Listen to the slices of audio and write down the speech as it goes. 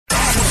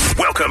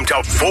Welcome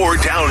to Four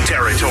Down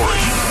Territory.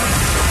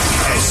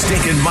 As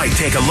Stick and Mike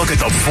take a look at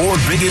the four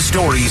biggest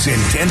stories in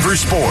Denver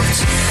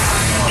sports.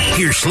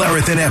 Here's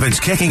Schlereth and Evans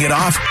kicking it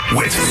off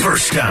with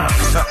First Down.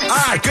 All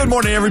right, good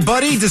morning,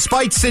 everybody.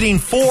 Despite sitting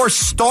four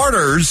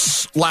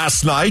starters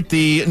last night,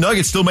 the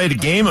Nuggets still made a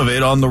game of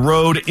it on the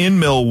road in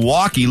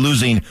Milwaukee,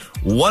 losing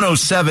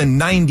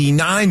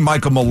 107-99.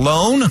 Michael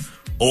Malone,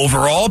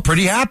 overall,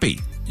 pretty happy.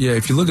 Yeah,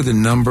 if you look at the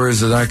numbers,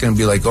 they're not going to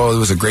be like, oh, it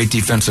was a great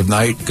defensive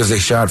night because they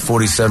shot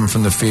 47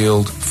 from the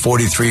field,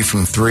 43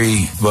 from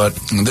three. But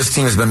this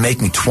team has been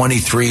making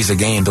 23s a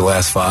game the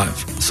last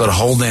 5. So to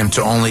hold them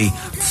to only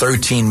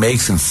 13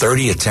 makes and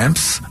 30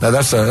 attempts,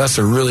 that's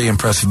a really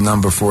impressive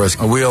number for us.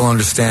 We all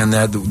understand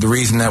that the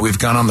reason that we've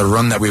gone on the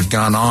run that we've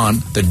gone on,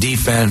 the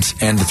defense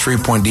and the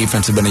three-point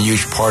defense have been a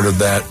huge part of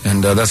that.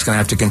 And that's going to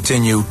have to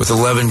continue with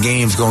 11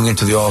 games going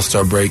into the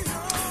All-Star break.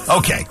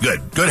 Okay,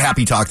 good. Good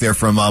happy talk there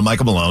from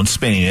Michael Malone,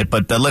 spinning it.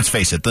 But let's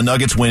face it, the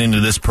Nuggets went into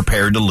this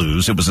prepared to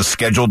lose. It was a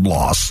scheduled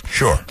loss.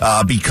 Sure.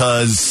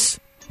 Because,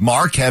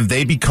 Mark, have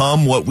they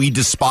become what we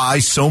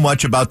despise so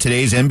much about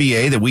today's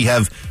NBA that we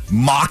have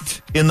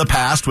mocked in the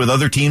past with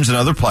other teams and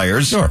other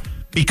players? Sure.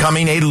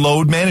 Becoming a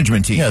load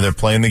management team. Yeah, they're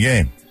playing the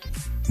game.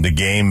 The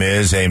game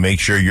is, hey,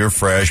 make sure you're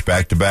fresh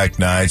back-to-back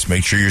nights.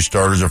 Make sure your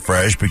starters are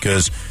fresh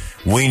because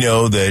we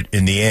know that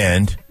in the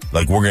end,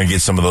 like, we're going to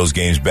get some of those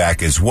games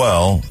back as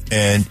well.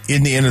 And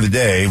in the end of the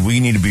day, we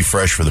need to be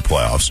fresh for the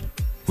playoffs.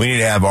 We need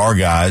to have our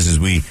guys as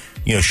we,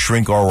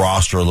 shrink our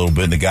roster a little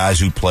bit. And the guys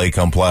who play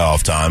come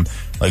playoff time,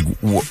 like,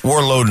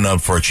 we're loading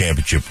up for a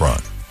championship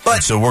run. But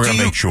and so we're going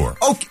to make sure.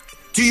 Okay.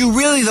 Do you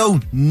really, though,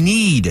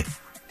 need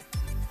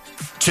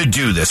to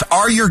do this?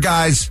 Are your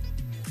guys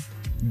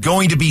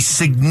going to be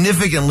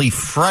significantly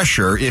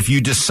fresher if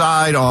you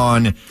decide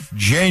on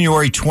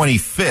January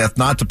 25th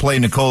not to play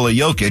Nikola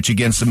Jokic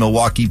against the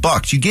Milwaukee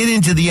Bucks? You get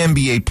into the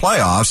NBA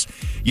playoffs,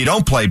 you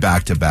don't play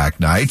back-to-back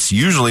nights.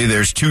 Usually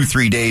there's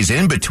 2-3 days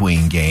in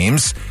between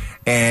games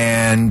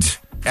and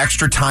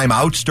extra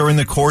timeouts during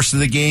the course of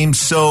the game.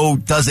 So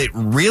does it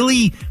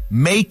really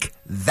make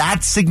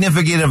that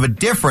significant of a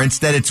difference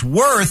that it's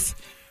worth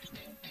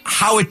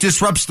how it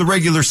disrupts the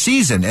regular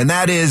season? And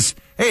that is,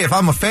 hey, if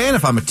I'm a fan,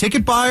 if I'm a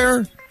ticket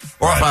buyer,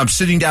 or if I'm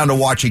sitting down to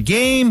watch a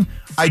game,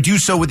 I do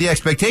so with the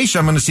expectation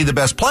I'm going to see the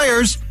best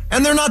players,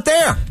 and they're not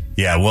there.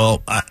 Yeah,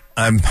 well,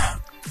 I'm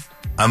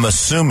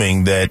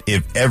assuming that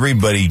if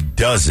everybody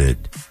does it,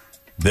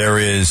 there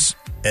is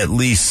at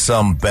least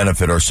some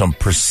benefit or some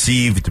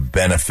perceived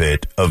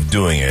benefit of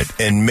doing it.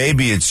 And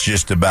maybe it's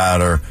just a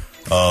matter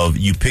of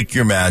you pick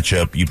your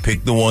matchup, you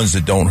pick the ones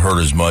that don't hurt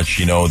as much,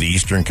 the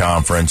Eastern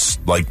Conference,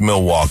 like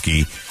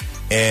Milwaukee,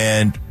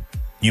 and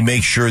you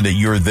make sure that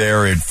you're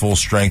there at full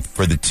strength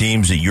for the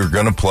teams that you're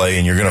going to play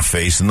and you're going to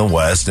face in the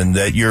West, and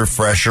that you're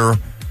fresher,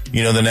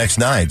 the next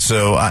night.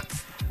 So,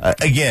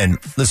 again,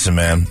 listen,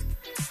 man,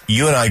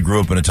 you and I grew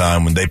up in a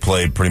time when they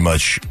played pretty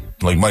much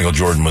like Michael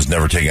Jordan was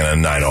never taking a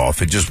night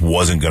off. It just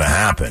wasn't going to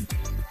happen.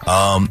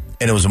 And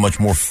it was a much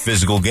more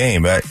physical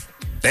game. They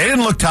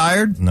didn't look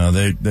tired. No,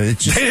 they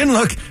didn't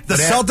look. The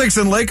Celtics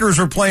and Lakers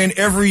were playing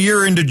every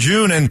year into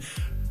June, and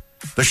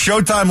the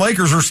Showtime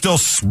Lakers are still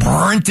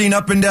sprinting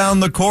up and down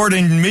the court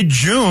in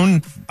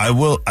mid-June. I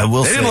will They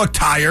say, didn't look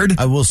tired.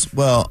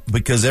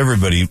 Because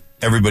everybody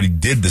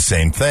did the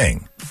same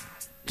thing.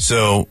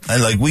 So,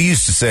 and like we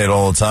used to say it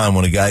all the time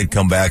when a guy would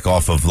come back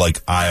off of like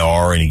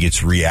IR and he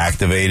gets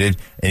reactivated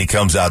and he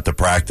comes out to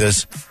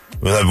practice,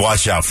 we're like,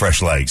 watch out,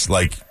 fresh legs.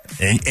 Like,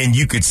 and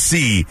you could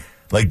see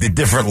like the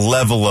different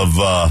level of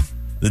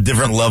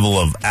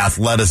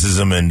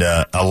athleticism and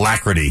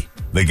alacrity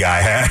the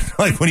guy had,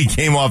 like when he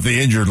came off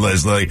the injured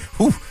list, like,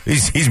 whew,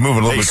 he's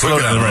moving a little bit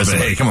quicker than the rest of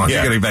them. Hey, come on, you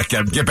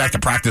gotta get back to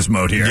practice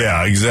mode here.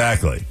 Yeah,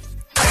 exactly.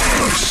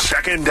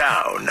 Second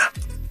down.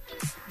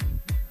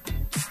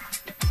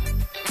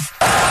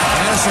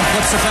 Anderson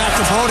flips it back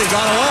to Brody,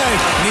 got away.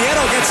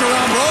 Nieto gets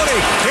around Brody.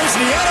 Here's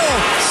Nieto,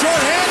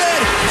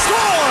 short-handed,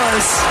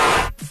 scores!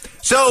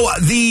 So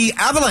the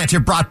Avalanche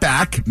have brought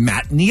back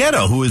Matt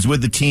Nieto, who is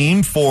with the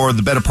team for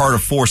the better part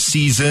of 4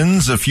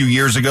 seasons. A few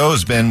years ago,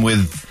 has been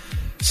with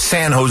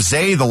San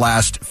Jose the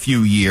last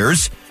few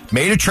years.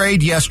 Made a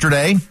trade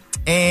yesterday,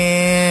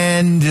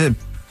 and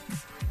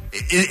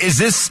is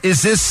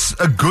this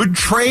a good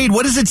trade?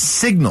 What does it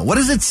signal? What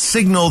does it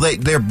signal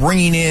that they're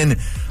bringing in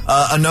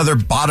another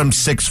bottom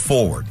 6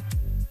 forward?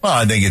 Well,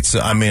 I think it's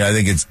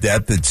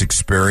depth, it's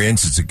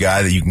experience, it's a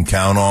guy that you can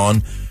count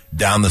on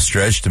down the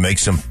stretch to make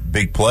some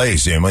big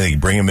plays. I think you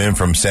bring him in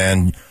from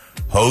San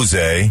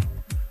Jose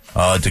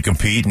to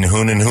compete in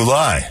Hoon and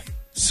Hulai.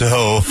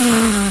 So,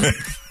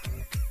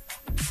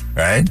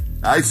 right?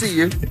 I see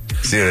you.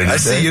 See what I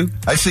see you.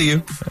 I see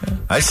you.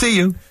 I see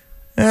you.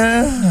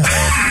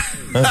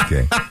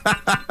 Okay.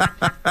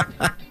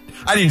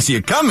 I didn't see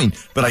it coming,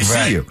 but I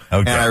see you, okay.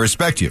 And I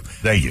respect you.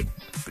 Thank you.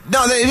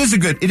 No, it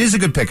is a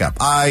good pickup.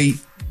 I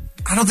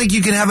don't think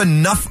you can have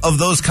enough of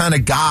those kind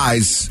of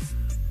guys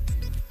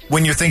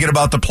when you're thinking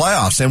about the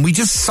playoffs. And we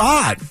just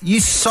saw it. You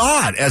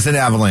saw it as an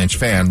Avalanche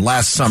fan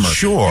last summer.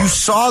 Sure. You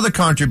saw the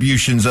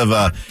contributions of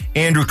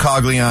Andrew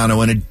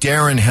Cogliano and a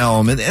Darren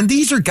Helm. And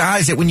these are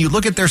guys that when you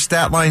look at their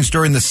stat lines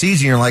during the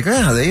season, you're like,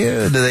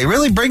 do they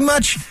really bring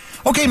much?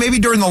 Okay, maybe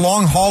during the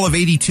long haul of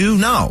 82,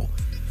 no.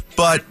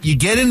 But you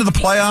get into the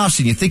playoffs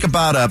and you think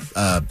about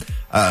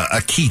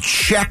a key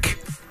check,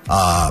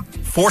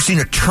 forcing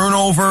a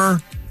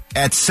turnover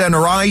at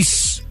center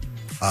ice,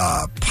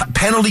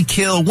 penalty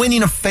kill,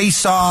 winning a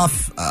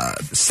face-off,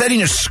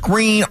 setting a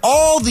screen,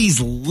 all these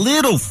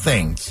little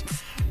things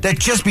that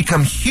just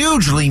become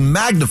hugely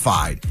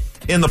magnified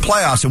in the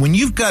playoffs. And when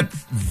you've got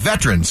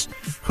veterans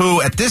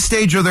who, at this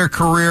stage of their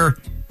career,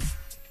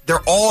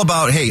 they're all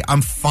about, hey,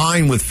 I'm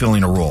fine with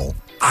filling a role.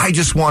 I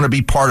just want to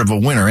be part of a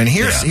winner. And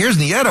here's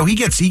Nieto. He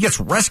gets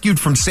rescued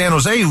from San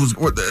Jose. They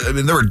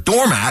were a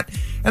doormat,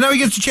 and now he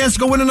gets a chance to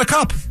go win in a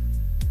cup.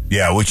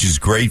 Yeah, which is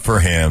great for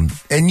him.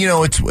 And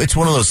it's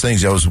one of those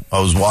things. I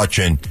was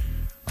watching.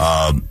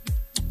 I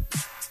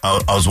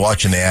was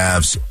watching the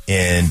Avs,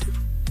 and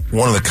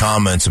one of the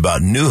comments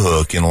about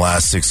Newhook in the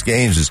last 6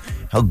 games is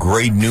how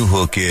great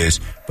Newhook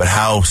is, but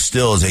how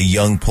still as a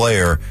young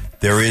player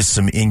there is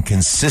some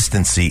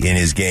inconsistency in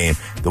his game.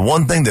 The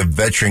one thing that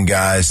veteran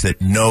guys that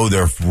know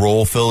their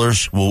role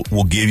fillers will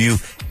give you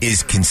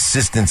is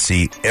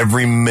consistency.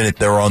 Every minute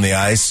they're on the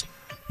ice,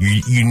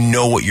 you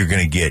know what you're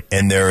going to get.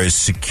 And there is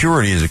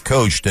security as a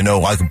coach to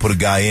know I can put a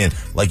guy in,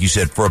 like you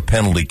said, for a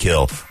penalty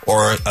kill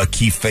or a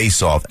key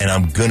face-off, and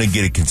I'm going to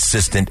get a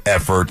consistent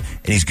effort,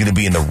 and he's going to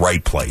be in the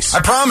right place. I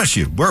promise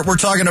you. We're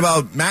talking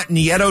about Matt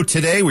Nieto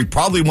today. We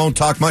probably won't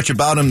talk much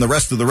about him the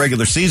rest of the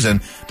regular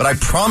season, but I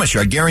promise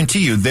you, I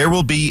guarantee you, there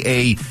will be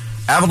a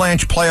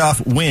Avalanche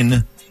playoff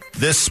win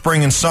this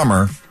spring and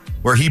summer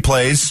where he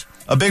plays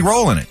a big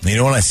role in it. You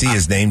know, when I see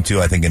his name,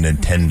 too, I think of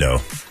Nintendo.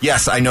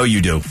 Yes, I know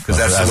you do, because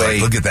that's the way...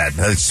 Look at that.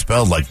 That's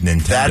spelled like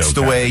Nintendo. That's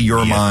the way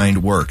your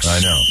mind works. I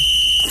know.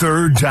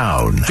 Third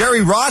down. Jerry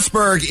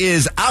Rosburg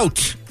is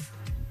out.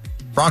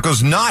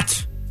 Broncos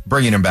not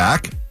bringing him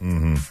back.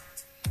 Mm-hmm.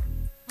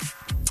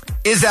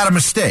 Is that a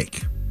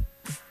mistake?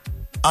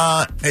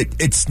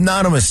 It's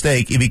not a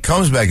mistake. If he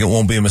comes back, it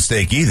won't be a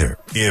mistake either.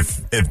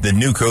 If the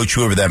new coach,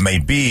 whoever that may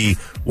be,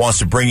 wants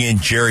to bring in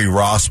Jerry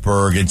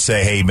Rosburg and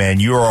say, hey, man,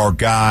 you're our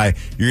guy.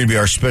 You're going to be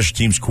our special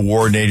teams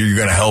coordinator. You're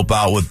going to help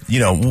out with,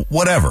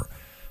 whatever.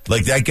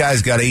 Like, that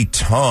guy's got a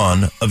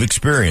ton of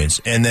experience.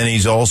 And then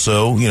he's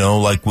also,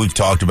 like we've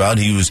talked about,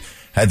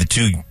 had the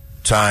two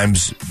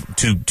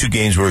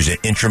games where he's an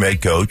interim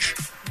head coach.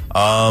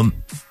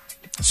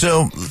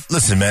 So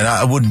listen, man,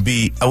 I wouldn't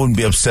be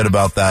upset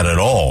about that at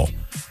all.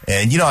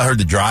 And, I heard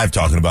the Drive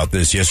talking about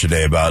this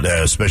yesterday about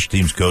special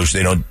teams coach.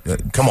 They don't,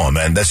 come on,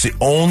 man. That's the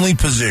only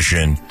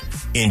position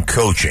in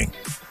coaching,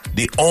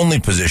 the only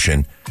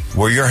position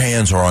where your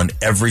hands are on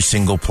every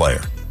single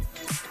player.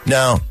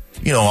 Now,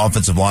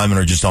 offensive linemen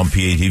are just on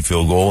PAT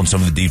field goal, and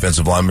some of the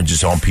defensive linemen are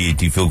just on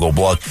PAT field goal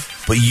block.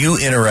 But you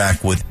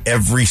interact with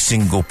every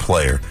single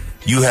player.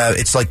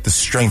 It's like the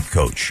strength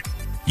coach.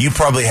 You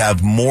probably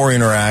have more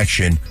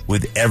interaction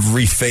with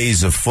every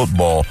phase of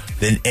football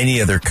than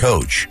any other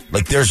coach.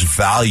 Like, there's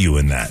value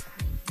in that.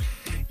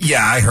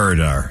 Yeah, I heard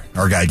our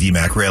guy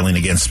D-Mac railing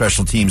against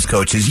special teams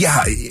coaches.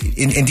 Yeah,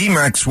 in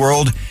D-Mac's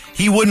world,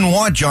 he wouldn't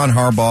want John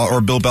Harbaugh or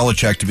Bill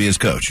Belichick to be his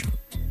coach.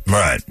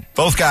 Right.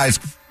 Both guys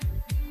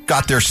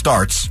got their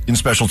starts in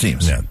special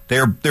teams. Yeah.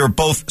 They're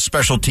both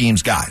special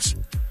teams guys.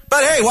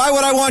 But hey, why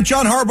would I want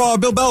John Harbaugh or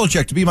Bill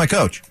Belichick to be my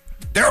coach?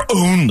 They're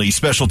only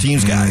special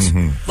teams guys.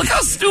 Mm-hmm. Look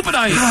how stupid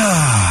I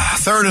am.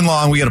 Third and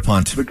long, we got a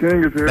punt. The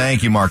king is here.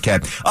 Thank you,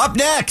 Marquette. Up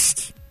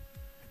next,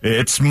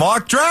 it's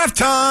mock draft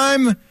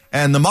time.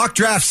 And the mock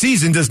draft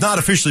season does not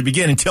officially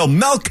begin until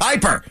Mel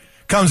Kiper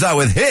comes out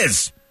with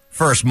his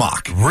first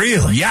mock.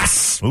 Really?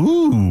 Yes.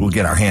 Ooh. We'll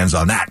get our hands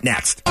on that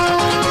next.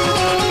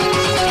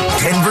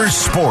 Denver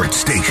Sports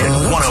Station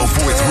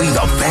 104.3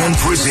 The Fan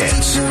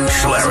presents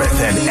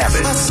Schlereth and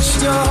Evans.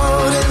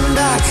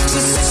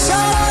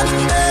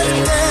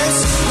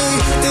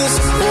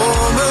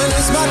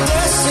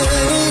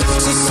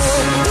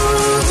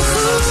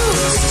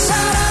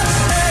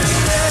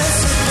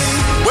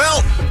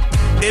 Well,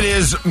 it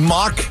is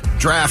mock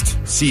draft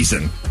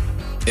season.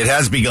 It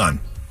has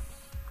begun.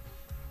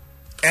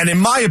 And in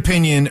my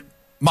opinion,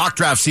 mock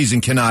draft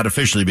season cannot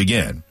officially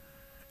begin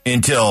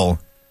until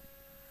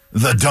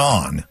the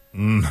dawn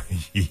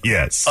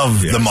yes. of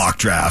the mock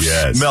drafts.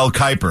 Yes. Mel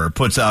Kiper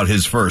puts out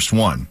his first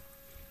one,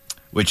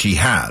 which he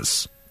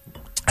has.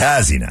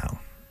 Has he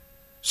now?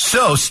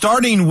 So,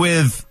 starting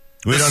with...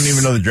 We don't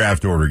even know the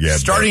draft order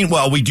yet.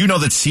 We do know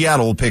that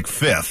Seattle will pick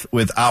 5th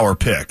with our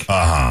pick.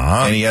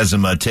 Uh-huh. And he has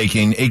him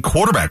taking a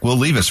quarterback, Will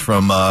Levis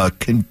from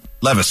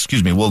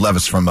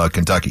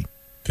Kentucky.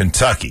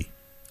 Kentucky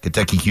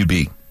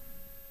QB.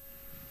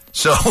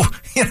 So,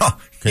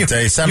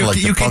 It sounded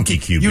like the punky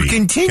QB. You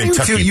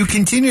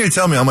continue to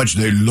tell me how much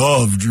they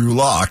love Drew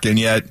Lock, and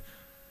yet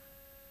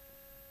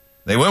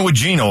they went with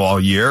Geno all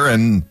year,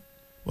 and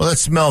well,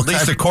 that's Mel. At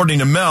least according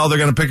to Mel, they're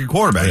going to pick a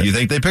quarterback. Yeah. You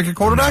think they pick a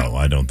quarterback? No,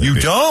 I don't think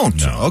you don't.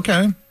 No.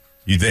 Okay.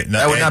 You think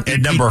That would not be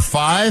at number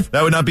 5?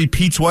 That would not be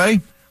Pete's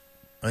way?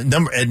 At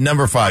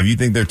number 5, you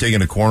think they're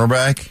taking a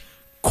cornerback?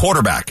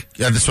 Quarterback.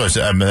 Yeah, that's what I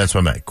said. I mean, that's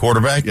what I meant.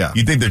 Quarterback? Yeah.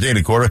 You think they're taking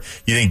a quarterback?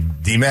 You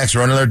think D-Mac's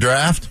running their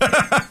draft?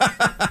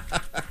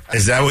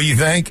 Is that what you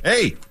think?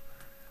 Hey,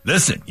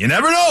 listen, you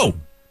never know.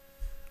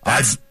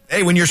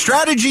 Hey, when your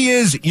strategy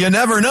is you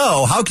never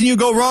know, how can you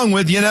go wrong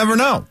with you never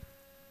know?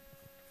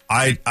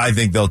 I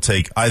think they'll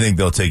take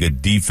a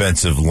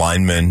defensive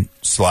lineman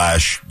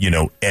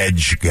 /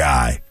 edge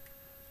guy.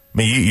 I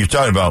mean, you're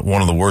talking about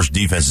one of the worst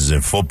defenses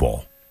in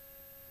football.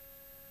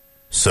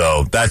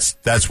 So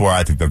that's where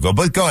I think they'll go.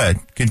 But go ahead,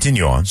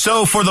 continue on.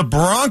 So for the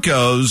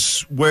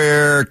Broncos,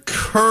 where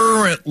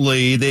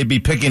currently they'd be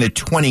picking at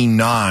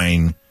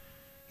 29,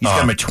 he's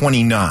got him at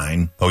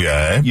 29. Oh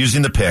yeah,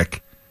 using the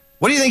pick.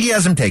 What do you think he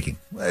has him taking?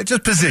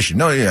 Just position.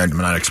 No, I'm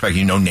not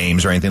expecting no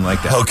names or anything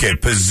like that. Okay,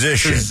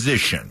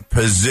 position.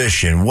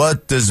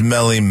 What does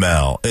Melly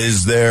Mel?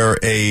 Is there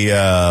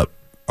a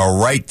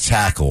right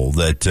tackle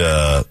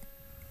that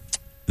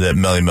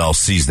Melly Mel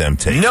sees them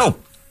taking? No.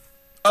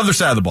 Other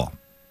side of the ball.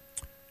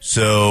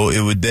 So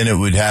it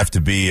would have to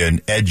be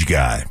an edge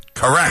guy.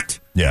 Correct.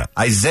 Yeah.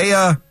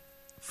 Isaiah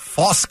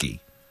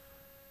Foskey.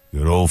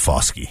 Good old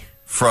Foskey.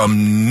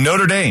 From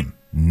Notre Dame.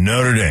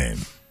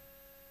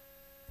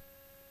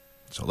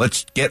 So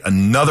let's get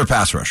another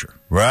pass rusher.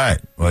 Right.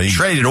 Well,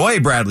 traded away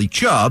Bradley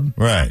Chubb.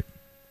 Right.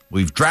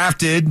 We've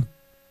drafted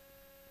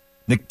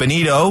Nick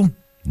Bonito.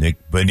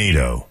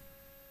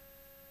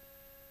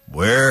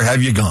 Where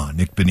have you gone,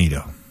 Nick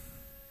Bonito?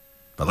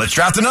 But let's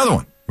draft another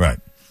one. Right.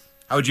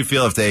 How would you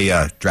feel if they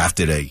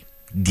drafted a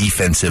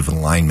defensive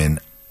lineman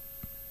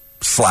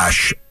 /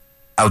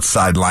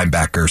 outside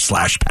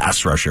linebacker /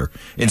 pass rusher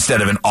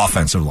instead of an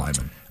offensive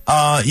lineman?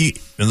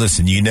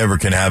 Listen, you never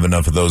can have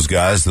enough of those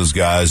guys. Those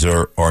guys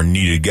are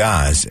needed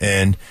guys.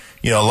 And,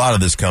 a lot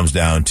of this comes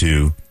down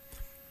to,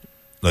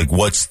 like,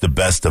 what's the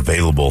best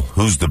available?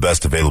 Who's the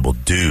best available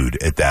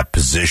dude at that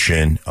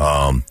position?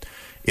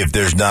 If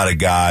there's not a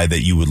guy that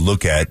you would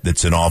look at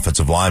that's an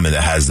offensive lineman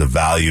that has the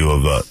value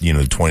of the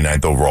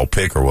 29th overall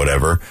pick or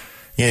whatever,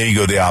 you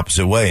go the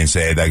opposite way and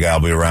say, hey, that guy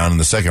will be around in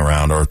the second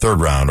round or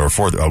third round or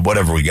fourth, or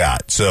whatever we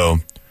got. So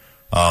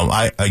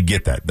I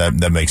get that.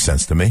 That makes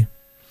sense to me.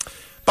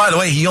 By the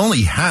way, he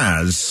only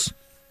has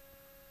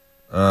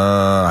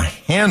a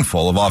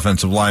handful of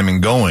offensive linemen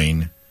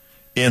going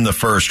in the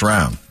first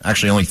round.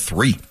 Actually, only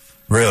 3.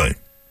 Really?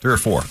 3 or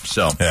 4.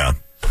 So yeah.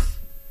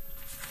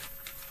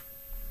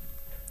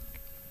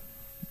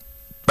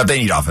 But they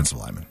need offensive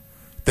linemen.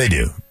 They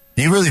do.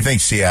 Do you really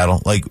think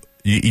Seattle, like,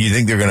 you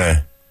think they're going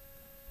to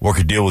work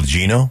a deal with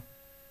Geno?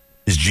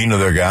 Is Geno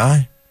their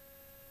guy?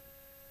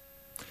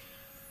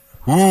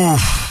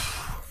 Oof.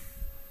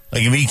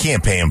 Like, if he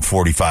can't pay him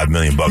 $45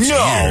 million a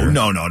year.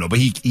 No. But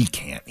he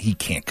can't. He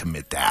can't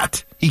commit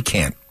that. He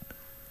can't.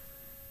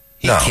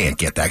 He can't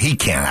get that. He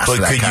can't ask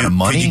for that kind of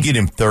money. Could you get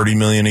him $30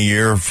 million a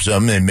year for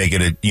something and make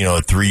it a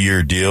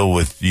 3-year deal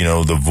with the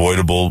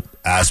voidable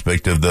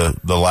aspect of the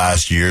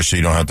last year, so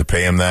you don't have to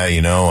pay him that?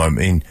 I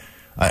mean,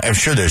 I'm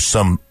sure there's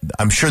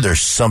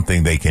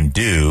something they can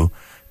do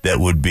that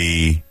would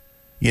be,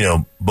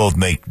 both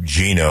make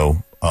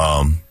Geno,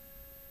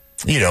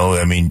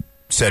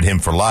 set him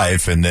for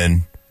life, and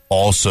then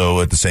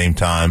also at the same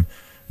time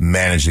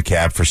manage the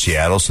cap for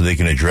Seattle so they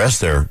can address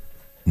their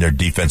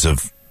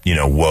defensive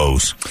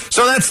woes.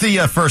 So that's the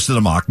first of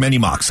the mock. Many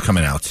mocks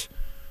coming out.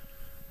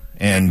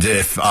 And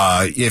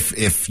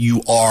if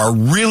you are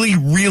really,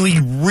 really,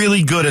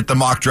 really good at the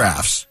mock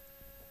drafts,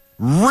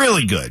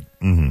 really good,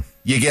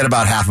 you get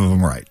about half of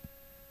them right.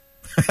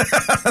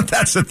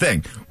 That's the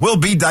thing. We'll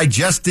be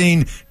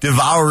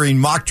devouring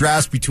mock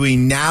drafts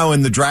between now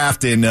and the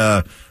draft in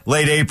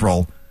late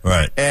April.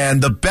 Right.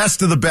 And the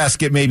best of the best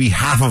get maybe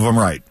half of them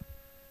right.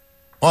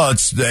 Well,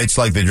 it's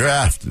like the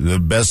draft. The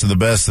best of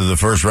the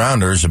first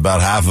rounders, about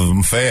half of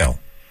them fail.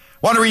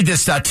 Want to read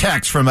this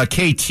text from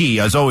KT.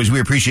 As always, we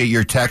appreciate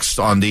your text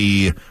on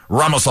the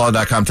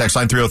RamosLaw.com text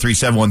line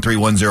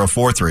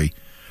 303-713-1043.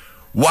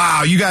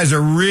 Wow, you guys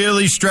are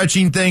really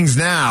stretching things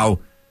now.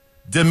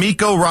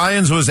 DeMeco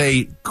Ryans was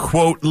a,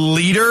 quote,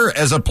 leader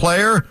as a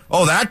player.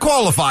 Oh, that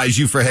qualifies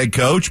you for head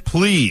coach.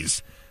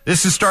 Please.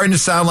 This is starting to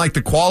sound like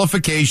the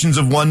qualifications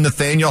of one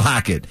Nathaniel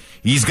Hackett.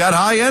 He's got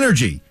high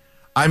energy.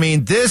 I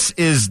mean, this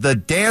is the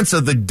dance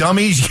of the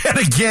dummies yet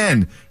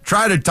again.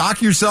 Try to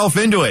talk yourself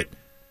into it.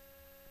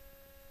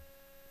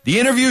 The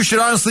interview should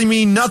honestly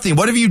mean nothing.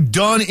 What have you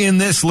done in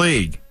this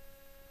league?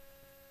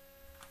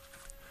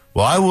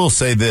 Well, I will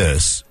say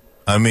this.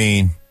 I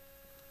mean,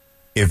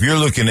 if you're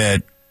looking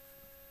at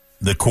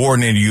the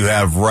coordinator you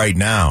have right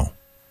now,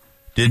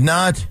 did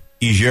not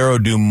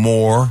Ejiro do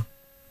more?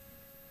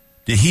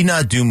 Did he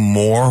not do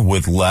more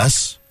with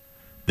less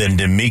than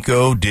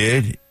DeMeco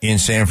did in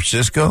San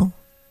Francisco?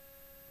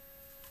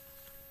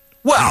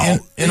 Well,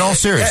 in all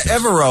seriousness,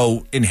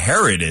 Evero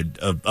inherited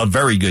a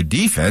very good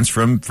defense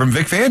from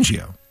Vic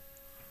Fangio. It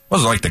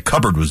wasn't like the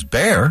cupboard was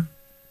bare.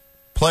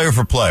 Player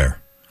for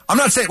player. I'm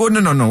not saying. Well,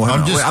 no.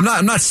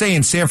 I'm not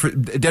saying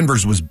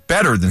Denver's was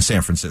better than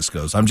San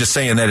Francisco's. I'm just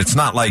saying that it's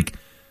not like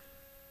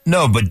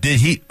No, but did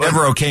he?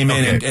 Devereaux came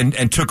in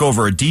and took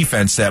over a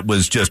defense that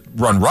was just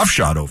run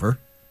roughshod over.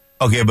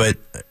 Okay, but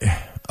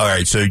all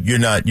right. So you're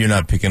not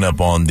picking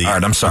up on the. All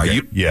right, I'm sorry.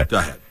 Okay, yeah, go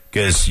ahead.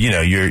 Because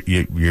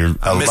you're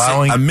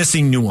allowing. I'm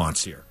missing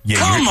nuance here. Yeah,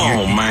 Come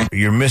on, man.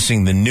 You're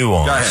missing the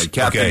nuance.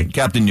 Go ahead,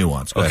 Captain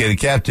Nuance. Go ahead. The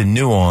Captain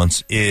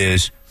Nuance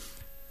is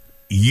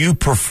you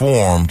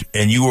performed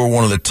and you were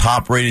one of the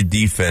top-rated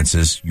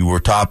defenses. You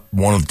were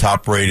one of the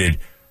top-rated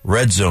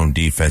red zone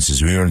defenses.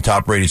 You were in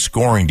top-rated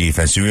scoring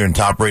defense. You were in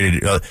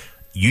top-rated.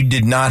 You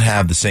did not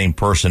have the same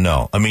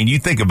personnel. I mean, you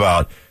think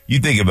about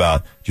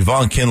Javon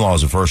Kinlaw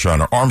is a first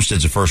rounder.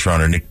 Armstead's a first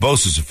rounder. Nick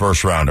Bosa's a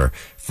first rounder.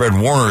 Fred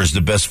Warner is the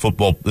best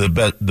middle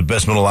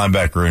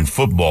linebacker in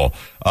football.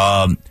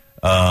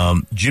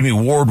 Jimmy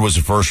Ward was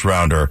a first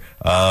rounder.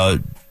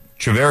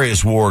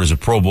 Travarius Ward is a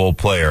Pro Bowl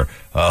player.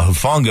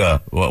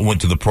 Hufanga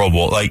went to the Pro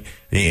Bowl, like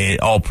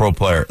all pro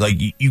player. Like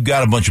you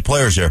got a bunch of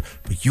players there,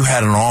 but you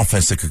had an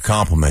offense that could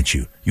complement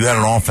you. You had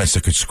an offense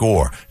that could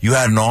score. You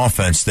had an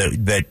offense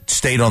that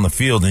stayed on the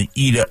field and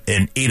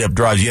ate up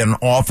drives. You had an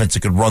offense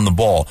that could run the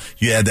ball.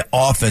 You had the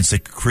offense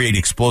that could create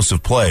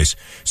explosive plays.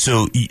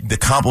 So the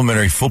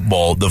complementary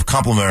football, the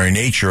complementary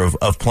nature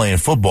of playing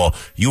football,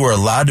 you were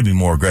allowed to be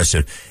more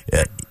aggressive.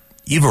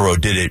 Evero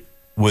did it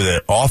with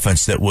an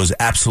offense that was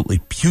absolutely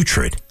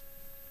putrid.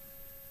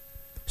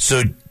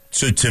 So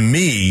to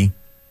me,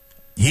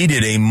 he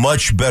did a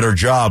much better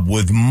job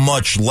with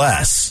much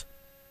less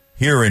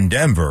here in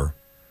Denver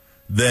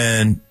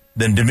than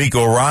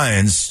DeMeco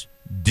Ryans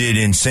did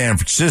in San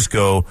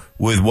Francisco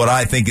with what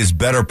I think is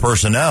better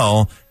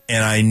personnel,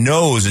 and I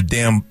know is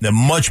a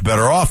much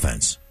better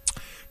offense.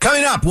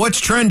 Coming up, what's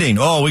trending?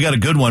 Oh, we got a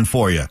good one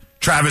for you.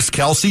 Travis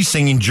Kelce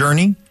singing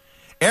Journey.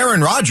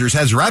 Aaron Rodgers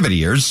has rabbit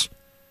ears.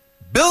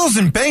 Bills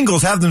and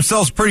Bengals have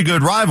themselves a pretty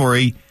good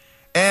rivalry,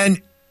 and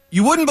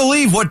you wouldn't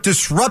believe what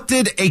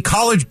disrupted a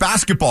college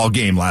basketball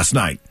game last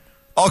night.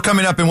 All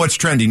coming up in What's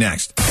Trending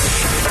next.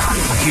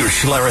 Here's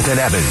Schlereth and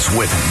Evans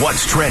with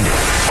What's Trending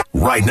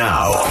right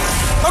now.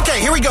 Okay,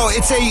 here we go.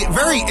 It's a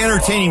very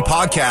entertaining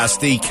podcast,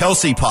 the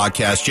Kelce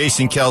podcast,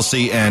 Jason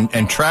Kelce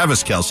and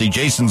Travis Kelce.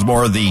 Jason's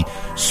more of the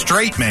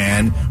straight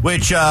man,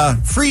 which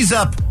frees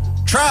up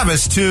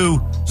Travis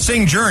to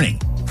sing Journey.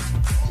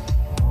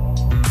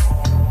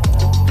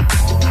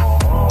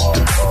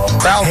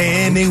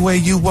 Any way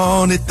you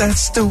want it,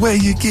 that's the way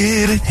you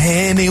get it.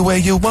 Any way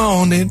you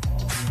want it.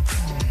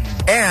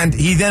 And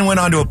he then went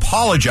on to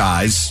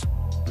apologize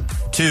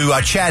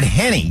to Chad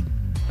Henne,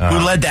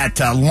 who led that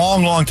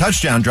long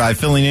touchdown drive,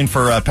 filling in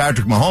for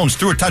Patrick Mahomes,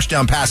 threw a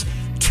touchdown pass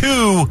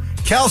to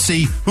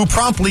Kelce, who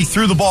promptly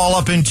threw the ball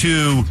up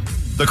into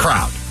the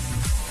crowd.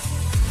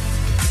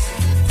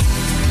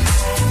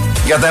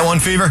 You got that one,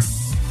 Fever?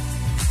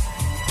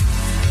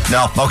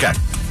 No? Okay.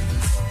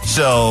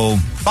 So,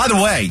 by the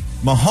way,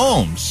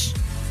 Mahomes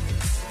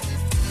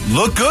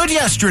looked good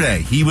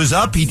yesterday. He was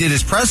up. He did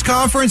his press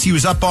conference. He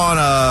was up on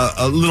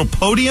a little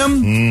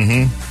podium.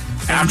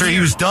 Mm-hmm. After he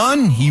was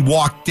done, he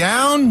walked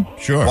down.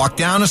 Sure. Walked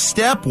down a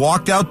step,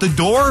 walked out the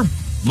door.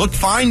 Looked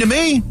fine to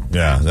me.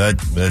 Yeah,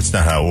 that's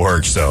not how it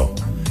works, though.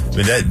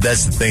 But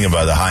that's the thing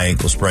about the high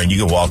ankle sprain. You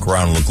can walk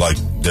around and look like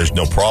there's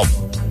no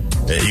problem.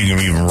 You can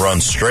even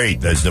run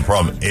straight. That's no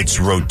problem. It's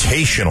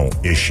rotational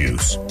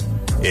issues.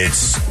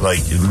 It's like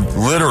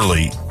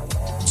literally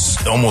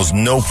almost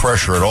no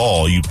pressure at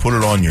all. You put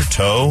it on your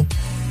toe,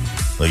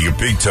 like your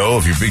big toe.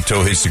 If your big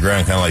toe hits the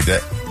ground kind of like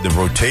that, the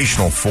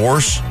rotational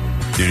force,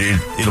 dude,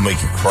 it'll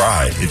make you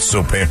cry. It's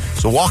so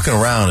painful. So walking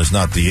around is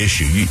not the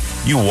issue.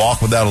 You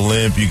walk without a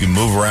limp. You can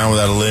move around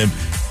without a limp.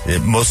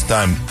 Most of the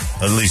time,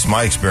 at least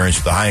my experience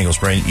with the high ankle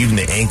sprain, even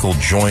the ankle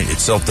joint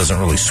itself doesn't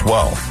really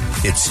swell.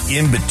 It's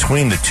in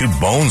between the two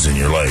bones in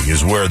your leg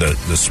is where the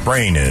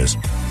sprain is.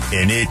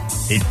 And it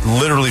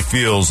literally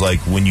feels like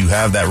when you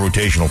have that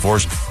rotational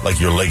force, like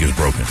your leg is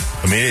broken.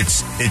 I mean,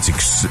 it's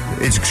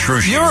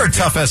excruciating. You were a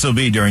tough SOB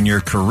during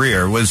your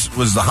career. Was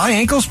the high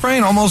ankle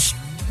sprain almost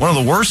one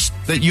of the worst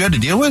that you had to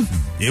deal with?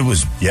 It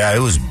was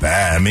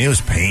bad. I mean, it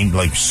was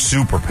like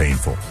super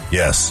painful.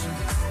 Yes.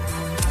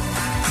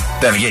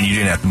 Then again, you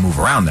didn't have to move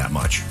around that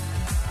much.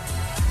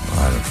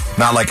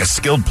 Not like a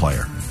skilled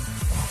player.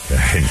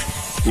 Okay.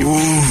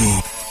 Ooh.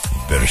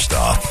 Better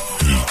stop.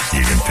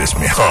 You can piss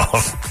me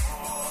off.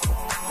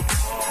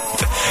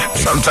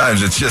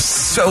 Sometimes it's just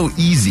so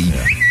easy.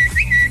 Yeah.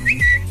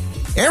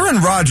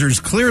 Aaron Rodgers,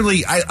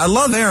 clearly, I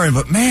love Aaron,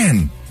 but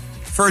man,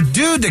 for a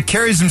dude that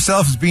carries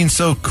himself as being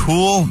so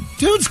cool,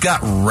 dude's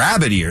got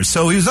rabbit ears.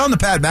 So he was on the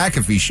Pat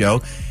McAfee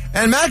show,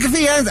 and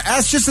McAfee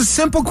asked just a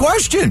simple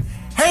question.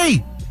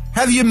 Hey,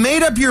 have you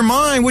made up your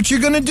mind what you're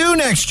going to do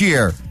next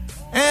year?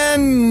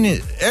 And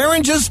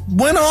Aaron just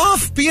went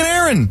off being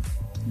Aaron.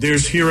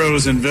 There's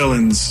heroes and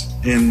villains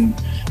in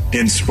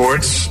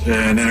sports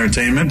and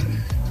entertainment.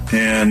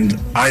 And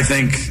I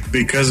think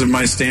because of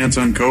my stance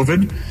on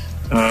COVID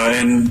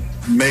and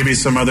maybe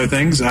some other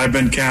things, I've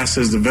been cast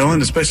as the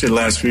villain, especially the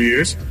last few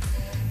years.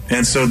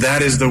 And so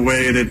that is the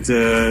way that,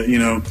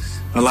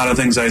 a lot of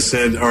things I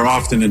said are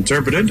often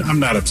interpreted. I'm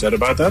not upset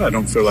about that. I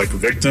don't feel like a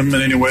victim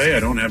in any way. I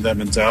don't have that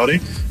mentality.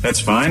 That's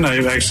fine. I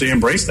actually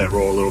embraced that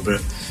role a little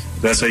bit.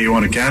 That's how you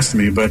want to cast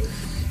me. But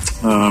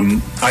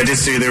I did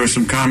see there were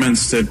some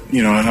comments that,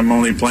 I'm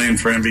only playing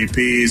for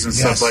MVPs and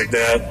stuff like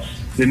that.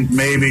 Didn't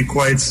maybe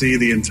quite see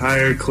the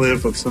entire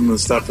clip of some of the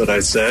stuff that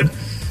I said.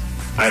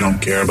 I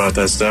don't care about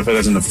that stuff. It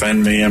doesn't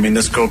offend me. I mean,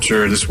 this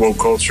culture, this woke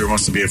culture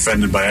wants to be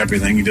offended by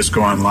everything. You just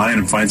go online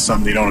and find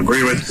something you don't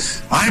agree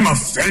with. I'm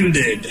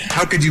offended.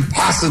 How could you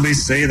possibly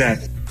say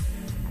that?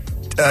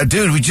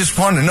 Dude, we just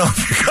want to know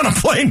if you're going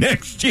to play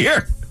next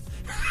year.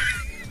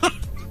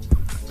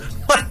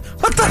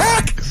 What the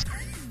heck?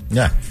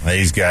 Yeah,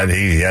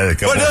 he had a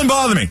couple. Well, it doesn't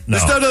bother me. No.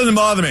 This stuff doesn't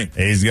bother me.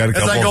 He's got a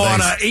couple. As I go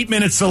things. on an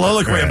 8-minute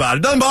soliloquy Right. about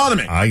it, doesn't bother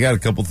me. I got a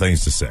couple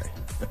things to say,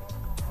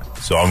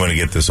 so I'm going to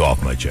get this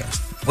off my chest.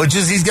 Which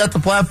is, he's got the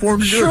platform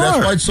to do it. That's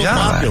why it's so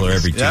popular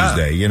every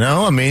Tuesday.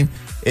 I mean,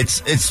 it's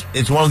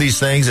one of these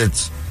things.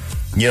 It's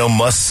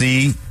must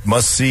see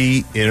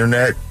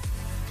internet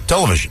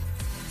television.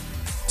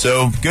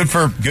 So good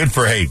for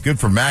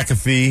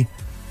McAfee.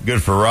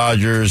 Good for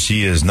Rodgers.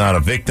 He is not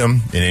a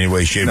victim in any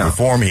way, shape, or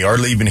form. He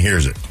hardly even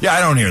hears it. Yeah, I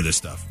don't hear this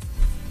stuff.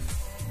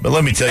 But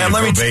let me tell you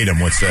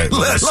verbatim what's said.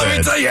 Let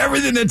me tell you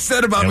everything that's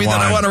said about me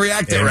that I want to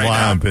react to right why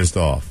now. I'm pissed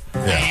off.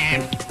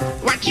 Yeah.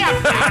 What's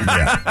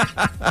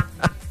up,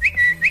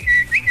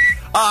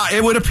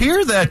 It would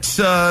appear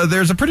that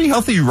there's a pretty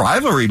healthy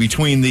rivalry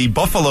between the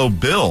Buffalo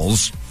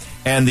Bills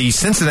and the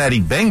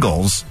Cincinnati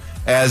Bengals,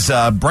 as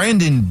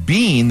Brandon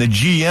Beane, the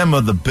GM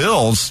of the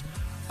Bills,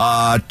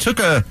 took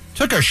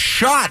a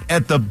shot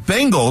at the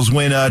Bengals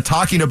when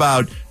talking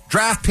about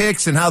draft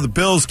picks and how the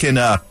Bills can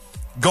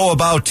go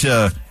about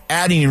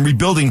adding and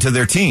rebuilding to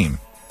their team.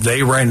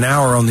 They right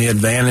now are on the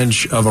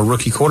advantage of a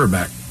rookie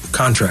quarterback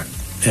contract,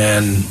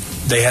 and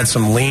they had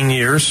some lean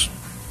years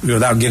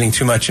without getting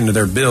too much into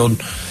their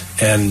build.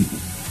 And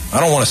I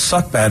don't want to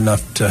suck bad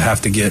enough to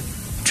have to get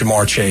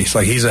Jamar Chase.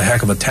 Like, he's a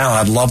heck of a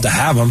talent. I'd love to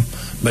have him,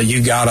 but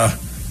you gotta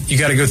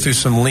go through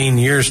some lean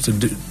years to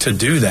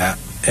do that.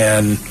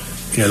 And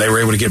they were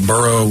able to get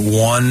Burrow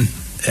 1,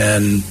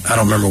 and I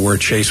don't remember where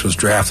Chase was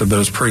drafted, but it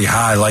was pretty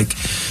high.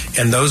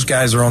 And those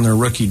guys are on their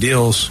rookie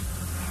deals.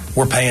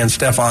 We're paying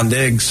Stephon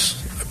Diggs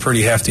a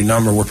pretty hefty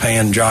number. We're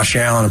paying Josh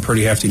Allen a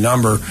pretty hefty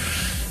number.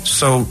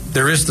 So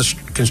there is the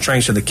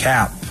constraints of the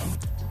cap.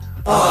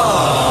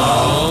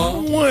 Oh,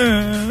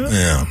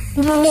 Yeah.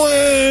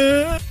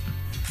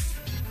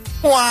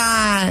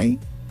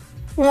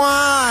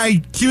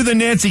 Why? Cue the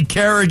Nancy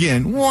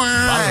Kerrigan.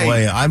 Why? By the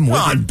way, I'm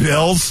with him.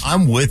 Bills.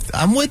 I'm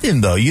with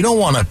him though. You don't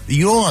want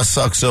to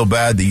suck so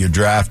bad that you're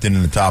drafted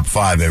in the top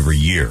 5 every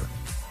year.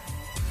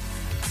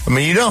 I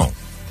mean, you don't.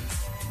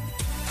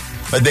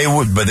 But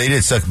they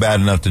did suck bad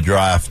enough to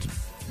draft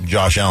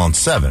Josh Allen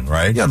 7,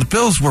 right? Yeah, the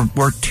Bills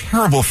were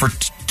terrible for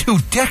 2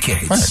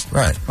 decades.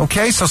 Right.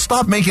 Okay, so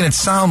stop making it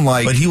sound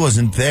like. But he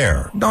wasn't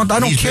there. No, I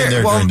don't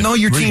care. Well, know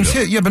your team's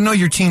but know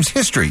your team's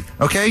history.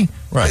 Okay,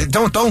 right.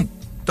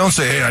 Don't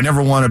say, hey, I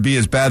never want to be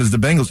as bad as the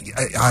Bengals.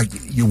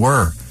 You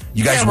were.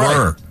 You guys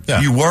were.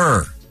 Yeah. You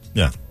were.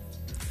 Yeah.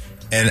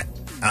 And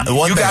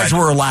you guys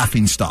were a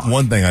laughing stock.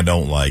 One thing I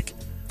don't like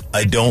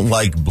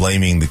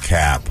blaming the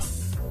cap.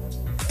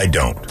 I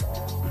don't.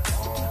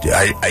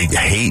 I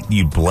hate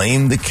you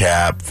blame the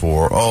cap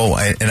for,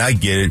 and I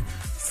get it.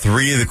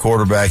 3 of the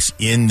quarterbacks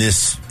in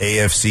this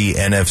AFC,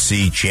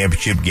 NFC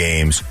championship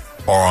games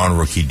are on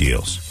rookie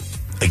deals.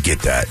 I get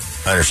that.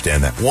 I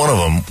understand that. One of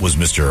them was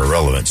Mr.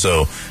 Irrelevant,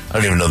 so I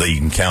don't even know that you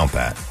can count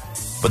that.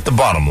 But the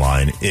bottom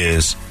line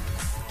is,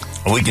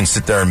 we can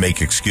sit there and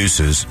make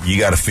excuses. You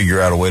got to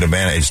figure out a way to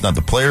manage it. It's not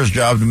the player's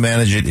job to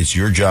manage it. It's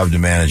your job to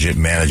manage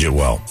it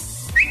well.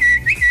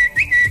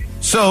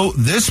 So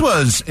this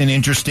was an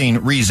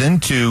interesting reason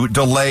to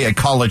delay a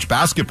college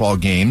basketball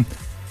game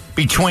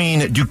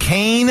between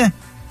Duquesne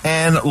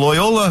and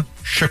Loyola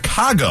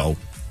Chicago.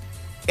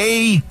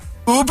 A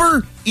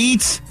Uber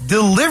Eats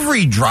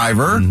delivery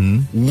driver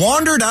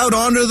wandered out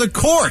onto the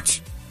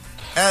court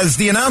as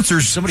the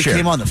announcers Somebody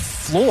came on the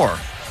floor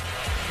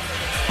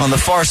on the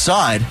far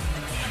side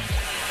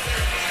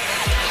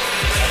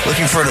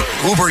looking for an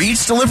Uber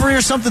Eats delivery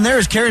or something. There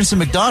is carrying some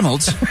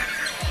McDonald's.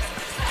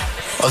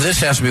 Oh, this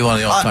has to be one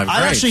of the all-time greats.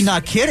 I'm actually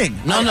not kidding.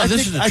 No,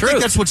 this is the truth. I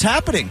think that's what's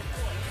happening.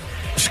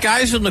 This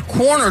guy's in the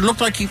corner.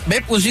 Looked like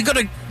was he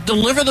going to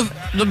deliver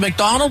the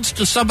McDonald's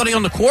to somebody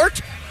on the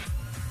court?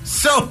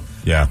 So,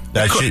 yeah,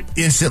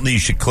 you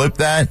should clip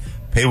that.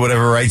 Pay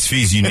whatever rights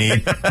fees you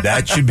need.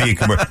 That should be a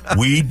commercial.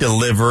 We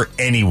deliver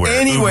anywhere,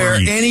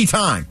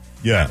 anytime.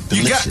 Yeah,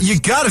 you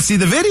got to see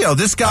the video.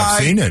 This guy,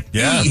 I've seen it.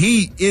 Yeah,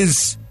 he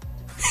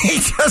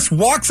just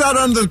walks out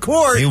onto the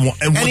court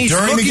and he's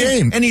during the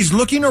game, and he's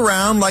looking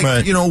around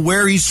like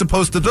where he's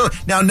supposed to do.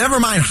 Now, never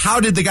mind how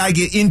did the guy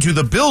get into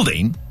the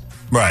building.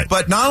 Right.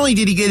 But not only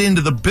did he get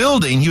into the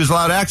building, he was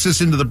allowed access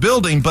into the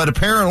building, but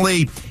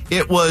apparently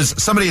it was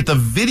somebody at the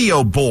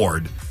video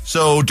board.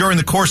 So during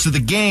the course of the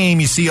game,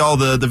 you see all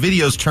the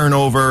videos turn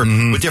over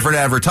with different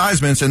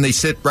advertisements, and they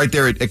sit right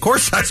there at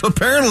courtside. So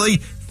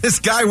apparently this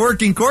guy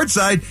working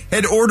courtside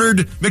had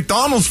ordered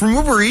McDonald's from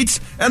Uber Eats,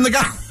 and the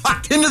guy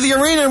walked into the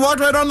arena and walked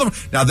right on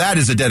the... Now, that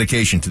is a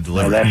dedication to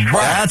delivery.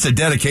 That's a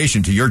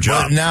dedication to your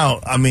job. But now,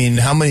 I mean,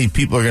 how many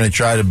people are going to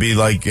try to be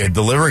like a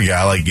delivery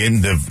guy, like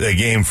getting the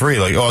game free?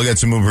 Like, I got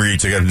some Uber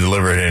Eats, I got to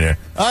deliver it in here.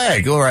 All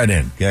right, go right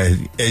in. Yeah,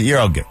 you're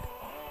all good.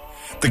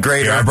 The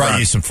great I brought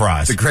you some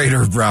fries. The great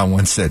Irv Brown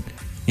once said,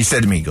 he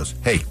said to me, he goes,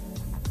 hey,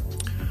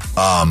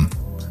 I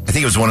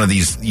think it was one of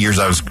these years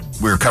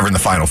we were covering the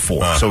Final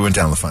Four, so we went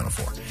down to the Final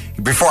Four.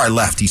 Before I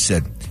left, he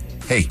said,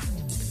 hey,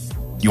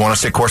 you want to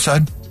sit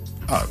courtside?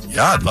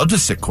 Yeah, I'd love to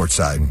sit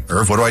courtside.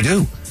 Irv, what do I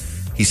do?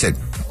 He said,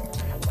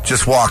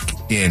 just walk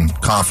in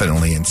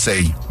confidently and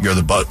say you're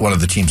one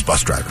of the team's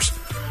bus drivers.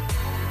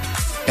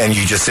 And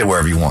you just sit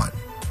wherever you want.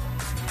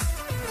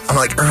 I'm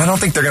like, Irv, I don't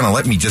think they're going to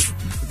let me just...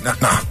 No.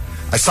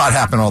 I saw it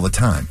happen all the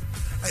time.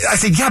 I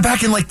said, yeah,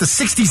 back in like the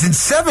 60s and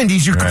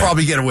 70s, you could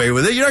probably get away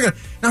with it. You're not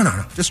going to...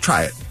 No, just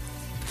try it.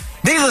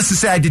 Needless to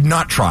say, I did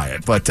not try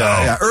it, but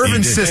Irv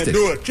insisted.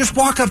 Do it. Just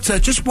walk up,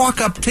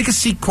 take a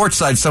seat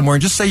courtside somewhere,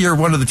 and just say you're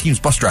one of the team's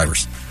bus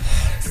drivers.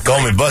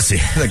 Call me Bussy.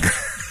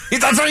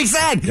 That's what he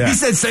said. Yeah. He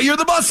said, say you're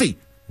the Bussy.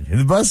 You're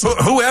the Bussy.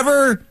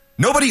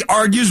 Nobody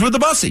argues with the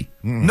Bussy.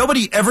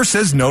 Nobody ever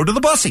says no to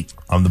the Bussy.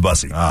 I'm the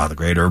Bussy. The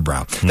great Irv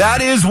Brown.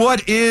 That is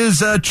what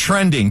is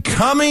trending.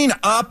 Coming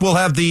up, we'll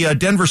have the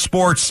Denver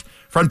Sports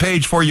front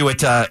page for you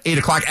at 8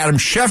 o'clock. Adam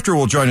Schefter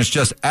will join us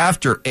just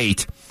after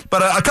 8.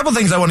 But a couple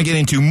things I want to get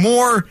into.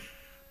 More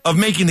of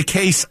making the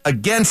case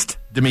against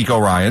D'Amico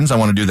Ryans. I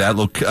want to do that. A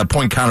little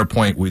point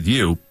counterpoint with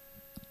you.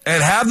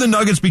 And have the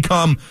Nuggets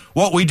become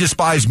what we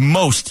despise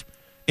most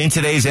in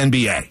today's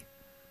NBA.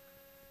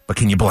 But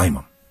can you blame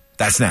them?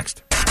 That's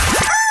next.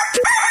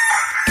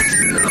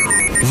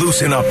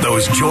 Loosen up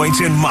those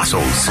joints and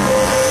muscles.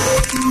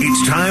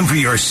 It's time for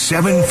your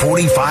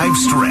 7:45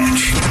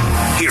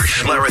 stretch. Here's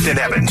Schlereth and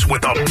Evans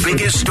with the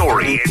biggest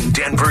story in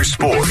Denver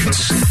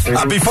sports.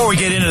 Before we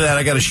get into that,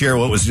 I got to share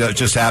what was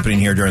just happening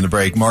here during the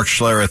break. Mark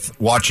Schlereth,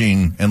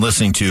 watching and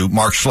listening to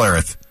Mark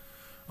Schlereth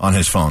on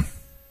his phone.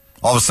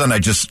 All of a sudden, I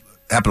just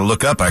happened to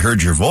look up. I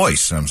heard your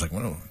voice. And I was like,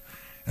 whoa.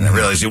 And I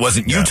realized it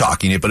wasn't you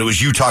talking it, but it was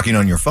you talking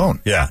on your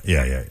phone. Yeah.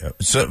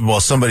 So,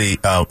 somebody,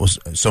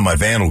 my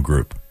Vandal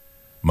group,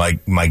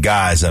 my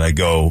guys, and I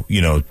go,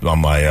 on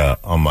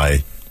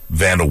my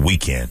Vandal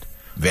weekend.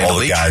 Vandal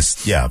Beach? Guys,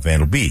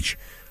 Vandal Beach.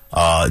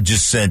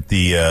 Just sent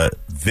the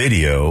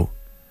video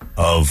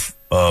of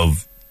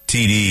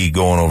TD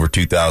going over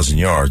 2,000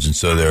 yards. And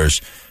so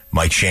there's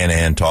Mike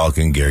Shanahan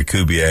talking, Gary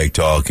Kubiak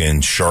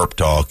talking, Sharp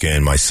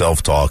talking,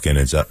 myself talking.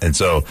 And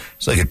so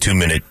it's like a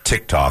 2-minute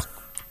TikTok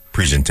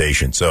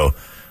presentation. So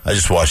I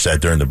just watched that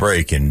during the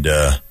break and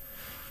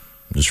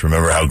just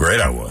remember how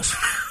great I was.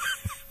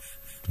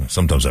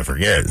 Sometimes I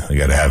forget. I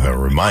got to have a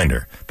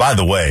reminder. By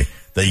the way,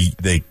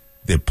 the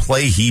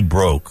play he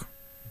broke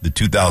the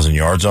 2,000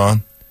 yards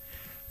on,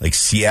 like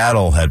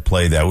Seattle had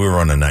played that. We were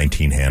on a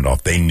 19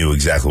 handoff. They knew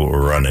exactly what we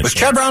were running. Was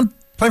Chad Brown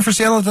playing for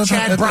Seattle at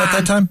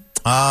that time?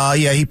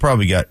 He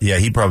probably got. He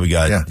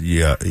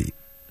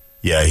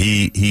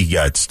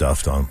got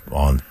stuffed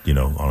on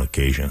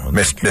occasion.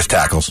 Missed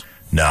tackles.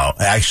 No,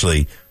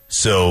 actually,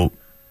 so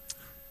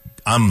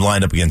I'm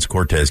lined up against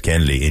Cortez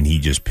Kennedy, and he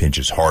just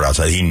pinches hard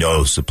outside. He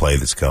knows the play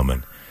that's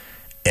coming.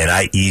 And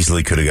I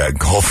easily could have gotten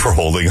called for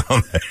holding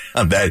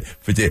on that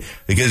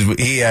because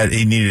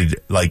he needed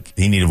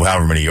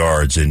however many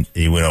yards, and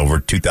he went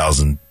over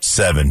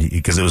 2007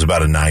 because it was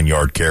about a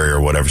 9-yard carry or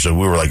whatever. So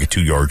we were like a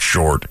 2 yard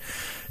short,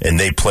 and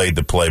they played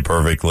the play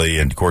perfectly,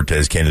 and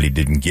Cortez Kennedy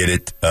didn't get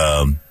it.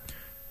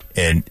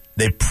 And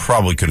they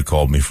probably could have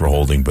called me for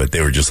holding, but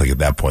they were just like at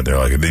that point they're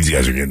like, these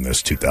guys are getting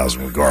this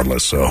 2,000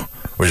 regardless, so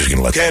we're just going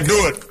to let them. Can't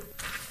do it.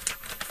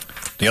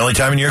 The only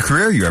time in your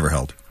career you ever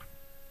held,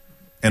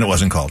 and it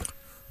wasn't called.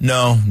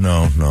 No.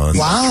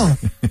 Wow.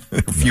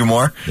 A few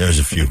more? There's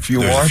a few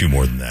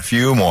more than that.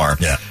 Few more.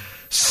 Yeah.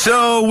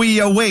 So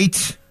we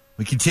wait.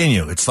 We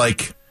continue. It's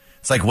like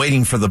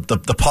waiting for the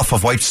puff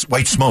of white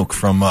smoke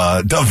from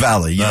Dove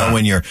Valley, you know,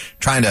 when you're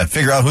trying to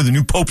figure out who the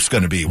new pope's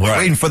going to be. We're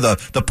waiting for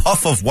the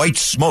puff of white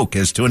smoke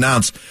as to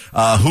announce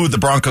who the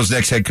Broncos'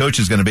 next head coach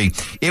is going to be.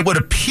 It would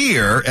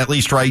appear, at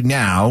least right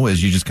now,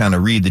 as you just kind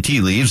of read the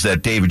tea leaves,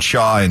 that David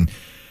Shaw and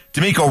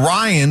D'Amico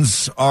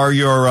Ryans are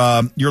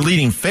your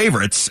leading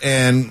favorites.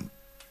 And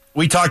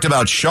we talked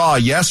about Shaw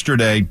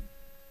yesterday,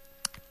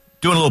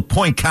 doing a little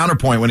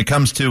point-counterpoint when it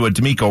comes to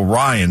D'Amico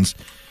Ryans.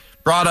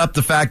 Brought up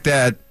the fact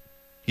that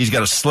he's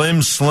got a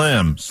slim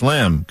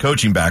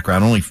coaching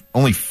background,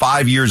 only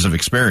 5 years of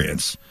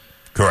experience.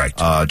 Correct.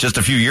 Just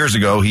a few years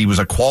ago, he was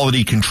a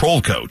quality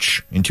control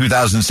coach in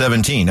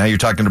 2017. Now you're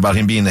talking about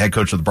him being the head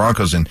coach of the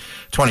Broncos in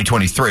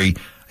 2023.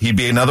 He'd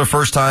be another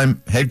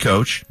first-time head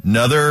coach,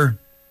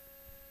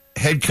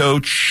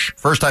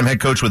 first-time head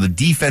coach with a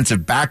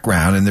defensive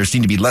background, and there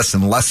seem to be less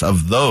and less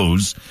of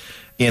those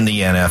in the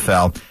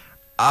NFL.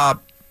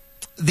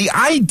 The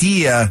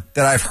idea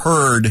that I've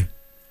heard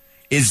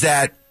is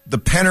that the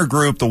Penner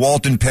Group, the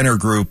Walton Penner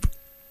Group,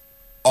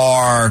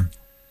 are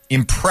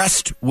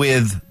impressed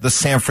with the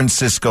San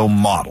Francisco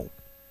model.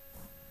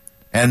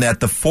 and that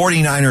the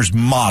 49ers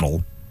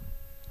model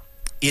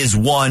is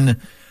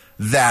one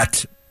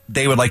that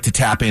they would like to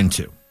tap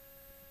into.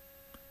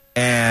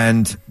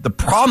 And the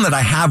problem that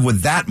I have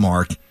with that,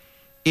 Mark,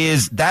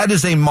 is that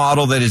is a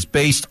model that is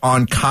based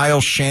on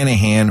Kyle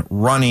Shanahan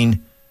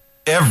running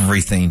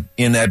everything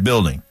in that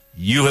building.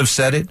 You have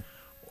said it.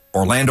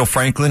 Orlando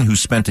Franklin, who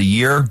spent a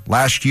year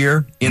last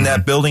year in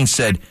that building,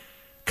 said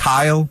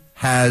Kyle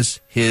has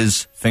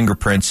his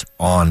fingerprints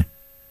on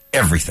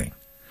everything.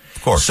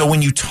 Of course. So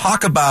when you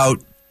talk about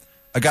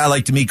a guy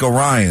like DeMeco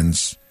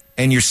Ryans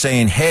and you're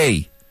saying,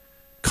 hey,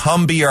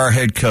 come be our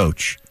head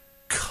coach,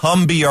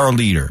 come be our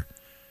leader,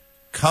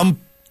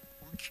 come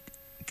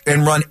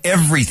and run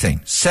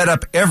everything, set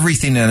up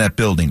everything in that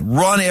building,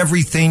 run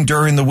everything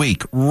during the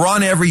week,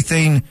 run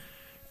everything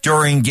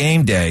during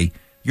game day,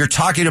 you're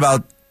talking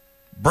about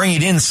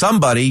bringing in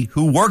somebody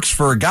who works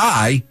for a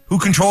guy who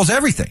controls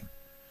everything.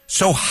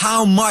 So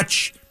how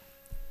much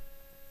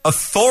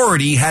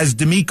authority has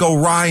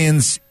DeMeco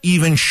Ryans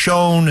even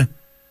shown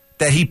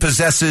that he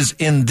possesses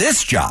in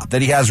this job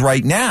that he has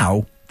right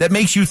now that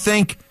makes you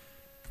think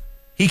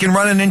he can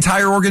run an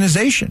entire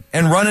organization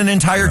and run an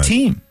entire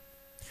team?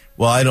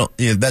 Well,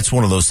 that's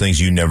one of those things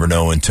you never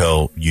know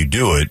until you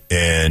do it.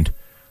 And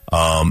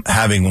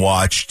having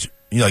watched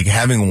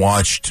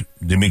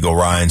DeMeco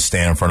Ryans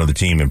stand in front of the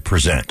team and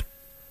present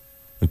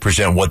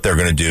what they're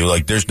going to do.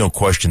 Like, there's no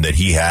question that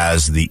he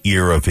has the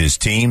ear of his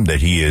team,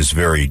 that he is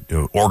very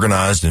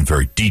organized and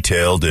very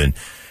detailed, and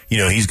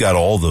he's got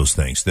all those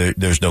things.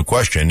 There's no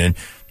question. And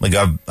like,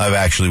 I've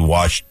actually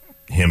watched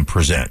him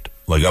present.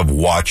 Like, I've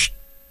watched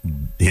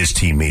his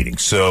team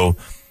meetings. So,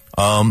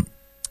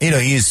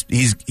 he's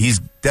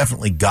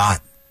definitely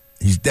got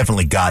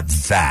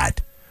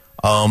that.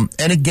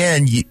 And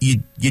again,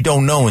 you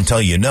don't know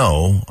until you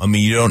know. I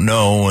mean, you don't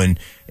know, and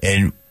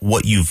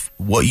what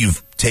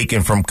you've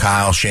taken from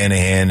Kyle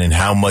Shanahan and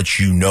how much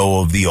you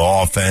know of the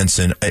offense,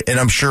 and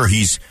I'm sure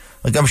he's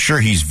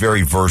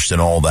very versed in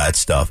all that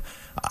stuff.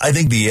 I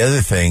think the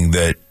other thing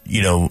that,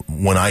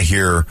 when I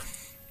hear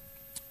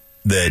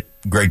that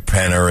Greg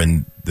Penner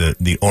and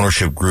the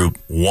ownership group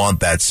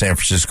want that San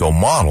Francisco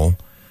model,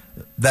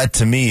 that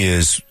to me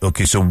is,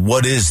 okay, so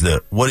what is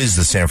the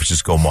San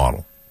Francisco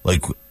model?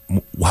 Like,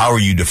 how are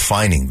you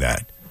defining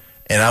that?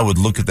 And I would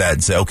look at that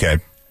and say, okay,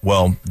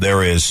 well,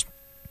 there is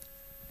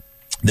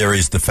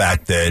the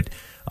fact that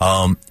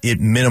it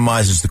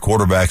minimizes the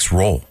quarterback's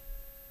role.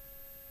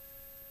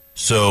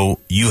 So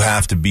you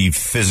have to be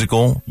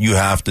physical. You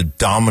have to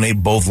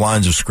dominate both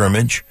lines of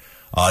scrimmage.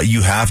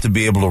 You have to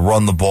be able to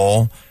run the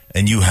ball,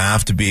 and you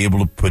have to be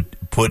able to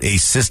put a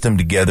system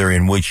together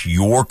in which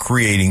you're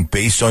creating,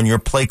 based on your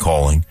play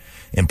calling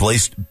and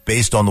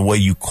based on the way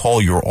you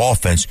call your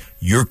offense,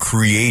 you're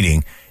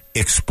creating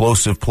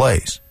explosive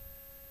plays.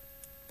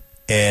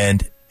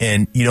 And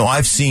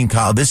I've seen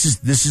Kyle. This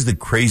is the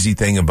crazy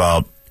thing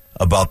about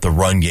the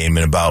run game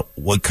and about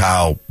what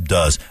Kyle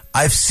does.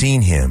 I've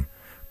seen him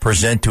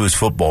present to his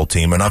football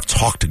team, and I've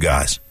talked to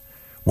guys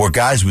where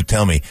guys would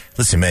tell me,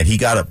 listen, man, he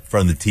got up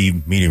from the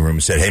team meeting room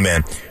and said, hey,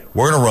 man,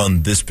 we're going to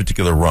run this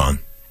particular run,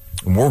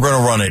 and we're going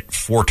to run it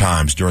 4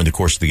 times during the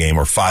course of the game,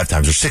 or 5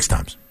 times, or 6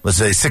 times. Let's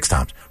say 6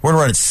 times. We're going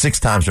to run it 6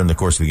 times during the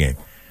course of the game.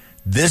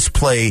 This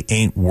play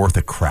ain't worth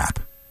a crap.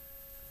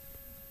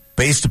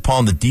 Based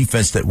upon the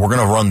defense that we're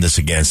going to run this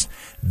against,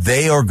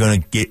 they're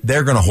going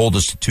to hold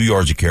us to 2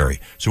 yards a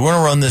carry. So we're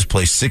going to run this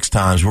play 6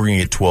 times. We're going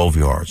to get 12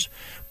 yards.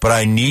 But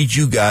I need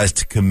you guys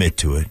to commit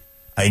to it.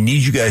 I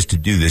need you guys to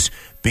do this,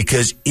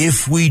 because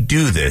if we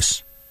do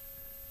this,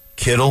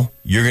 Kittle,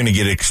 you're going to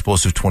get an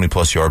explosive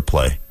 20-plus yard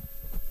play.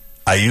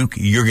 Ayuk,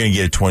 you're going to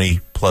get a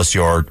 20-plus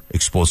yard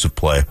explosive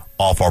play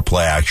off our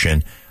play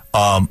action.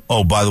 By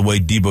the way,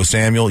 Deebo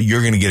Samuel,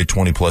 you're going to get a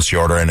 20-plus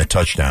yarder and a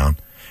touchdown.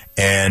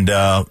 And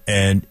Kyle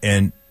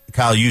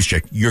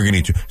Juszczyk, you're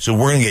going to. So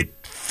we're going to get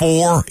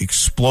 4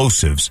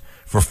 explosives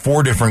for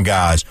 4 different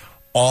guys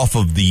off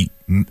of the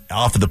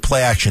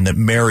play action that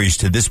marries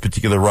to this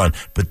particular run.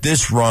 But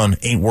this run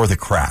ain't worth a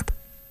crap.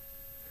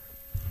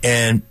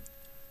 And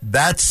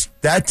that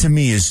to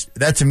me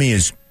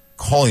is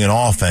calling an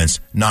offense,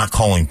 not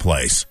calling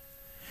plays.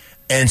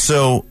 And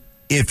so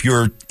if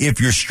your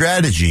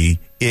strategy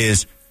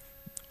is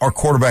our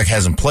quarterback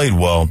hasn't played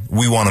well,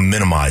 we want to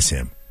minimize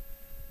him.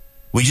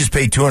 We just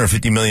paid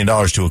 $250 million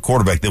to a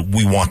quarterback that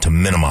we want to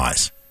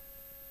minimize.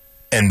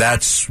 And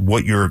that's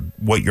what you're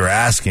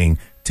asking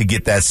to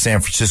get that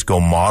San Francisco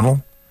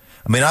model.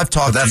 I mean, I've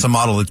talked. But that's a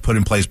model that's put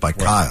in place by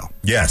Kyle.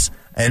 Yes.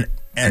 And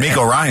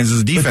DeMeco Ryans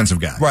is a defensive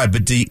guy. Right,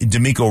 but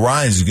DeMeco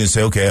Ryans is going to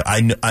say, okay,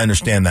 I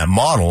understand that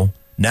model.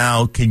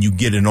 Now, can you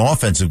get an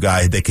offensive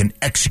guy that can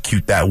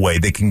execute that way,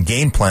 they can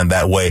game plan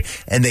that way,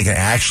 and they can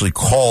actually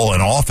call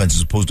an offense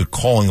as opposed to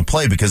calling a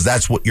play, because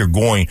that's what you're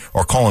going,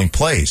 or calling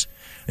plays.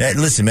 And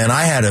listen, man,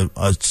 I had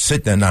a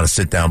sit-down, not a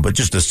sit-down, but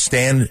just a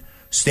stand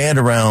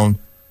around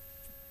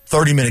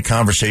 30-minute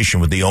conversation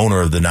with the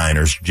owner of the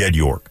Niners, Jed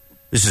York.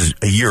 This is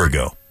a year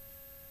ago.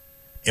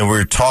 And we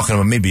were talking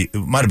about, maybe it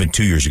might have been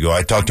 2 years ago.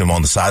 I talked to him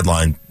on the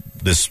sideline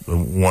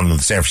one of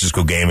the San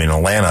Francisco game in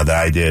Atlanta that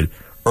I did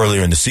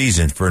earlier in the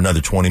season for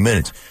another 20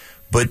 minutes.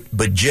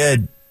 But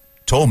Jed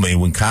told me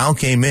when Kyle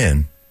came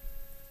in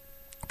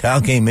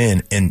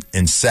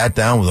and sat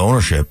down with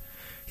ownership,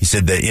 he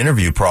said the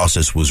interview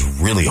process was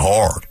really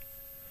hard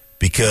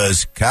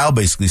because Kyle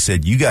basically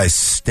said, you guys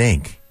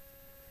stink,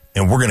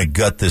 and we're going to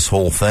gut this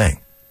whole thing,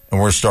 and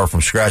we're going to start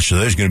from scratch, so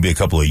there's going to be a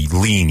couple of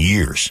lean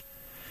years.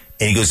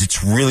 And he goes,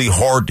 it's really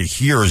hard to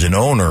hear as an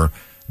owner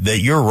that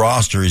your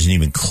roster isn't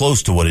even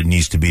close to what it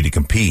needs to be to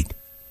compete.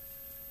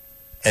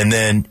 And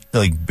then,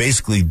 like,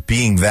 basically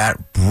being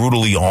that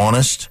brutally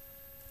honest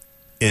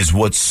is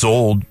what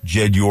sold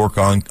Jed York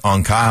on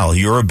Kyle.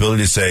 Your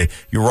ability to say,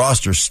 your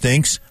roster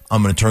stinks,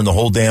 I'm going to turn the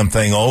whole damn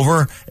thing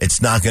over. It's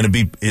going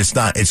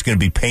to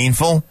be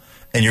painful,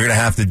 and you're going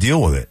to have to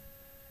deal with it.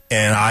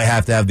 And I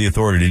have to have the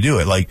authority to do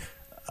it. Like,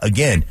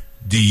 again,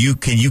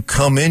 can you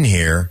come in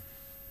here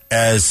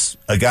as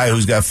a guy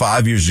who's got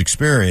 5 years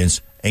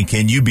experience, and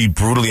can you be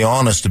brutally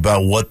honest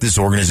about what this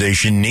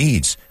organization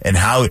needs and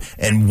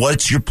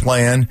what's your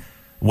plan?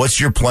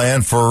 What's your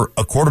plan for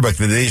a quarterback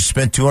that they just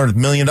spent $200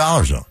 million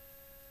on?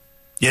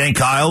 You think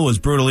Kyle was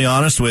brutally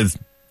honest with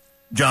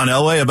John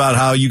Elway about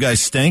how you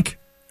guys stink?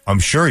 I'm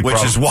sure he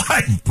is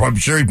why. I'm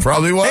sure he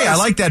probably was. Hey, I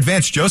like that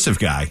Vance Joseph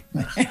guy.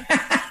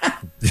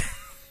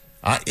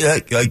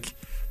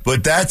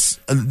 But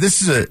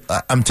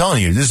I'm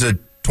telling you, this is a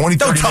 20,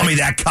 Don't tell me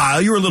that,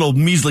 Kyle. You were a little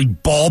measly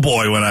ball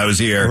boy when I was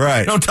here.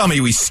 Right. Don't tell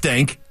me we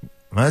stink.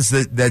 That's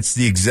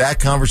the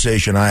exact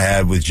conversation I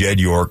had with Jed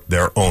York,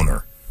 their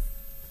owner.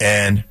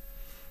 And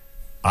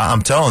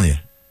I'm telling you,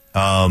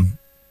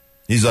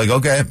 he's like,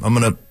 okay, I'll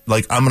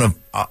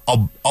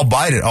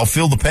bite it. I'll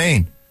feel the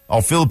pain.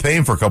 I'll feel the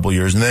pain for a couple of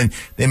years. And then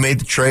they made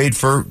the trade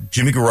for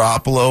Jimmy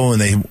Garoppolo,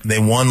 and they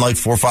won like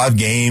 4 or 5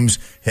 games,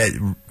 had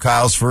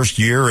Kyle's first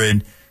year,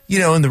 and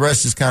and the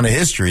rest is kind of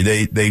history.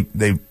 They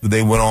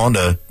went on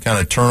to kind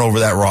of turn over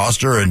that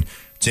roster, and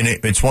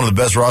it's one of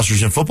the best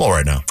rosters in football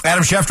right now.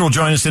 Adam Schefter will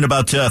join us in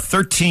about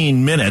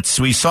 13 minutes.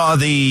 We saw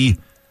the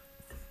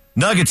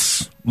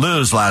Nuggets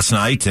lose last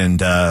night and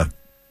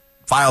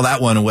file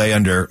that one away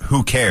under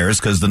who cares,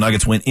 because the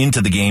Nuggets went into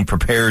the game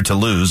prepared to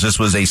lose. This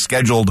was a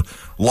scheduled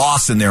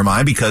loss in their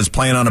mind because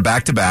playing on a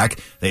back-to-back,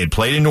 they had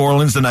played in New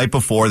Orleans the night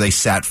before. They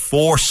sat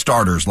 4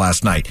 starters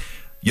last night.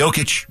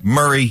 Jokic,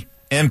 Murray,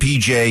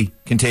 MPJ,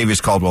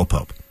 Kentavious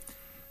Caldwell-Pope.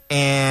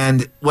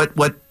 And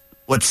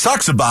what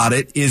sucks about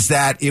it is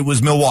that it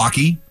was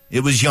Milwaukee.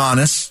 It was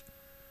Giannis.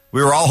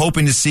 We were all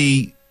hoping to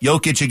see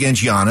Jokic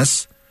against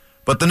Giannis.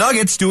 But the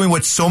Nuggets, doing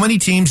what so many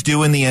teams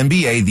do in the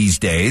NBA these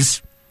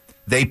days,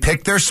 they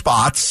pick their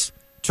spots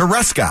to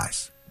rest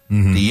guys.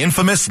 Mm-hmm. The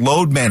infamous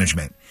load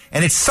management.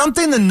 And it's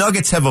something the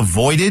Nuggets have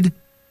avoided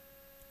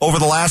over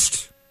the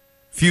last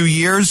few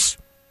years.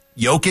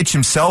 Jokic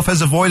himself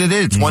has avoided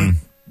it. It's one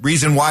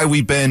reason why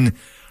we've been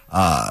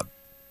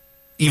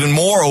even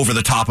more over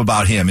the top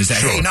about him is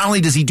that, hey, not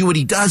only does he do what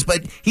he does,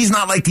 but he's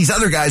not like these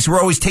other guys who are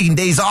always taking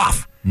days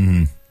off.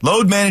 Mm-hmm.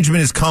 Load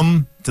management has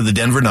come to the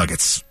Denver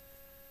Nuggets.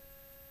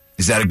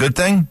 Is that a good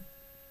thing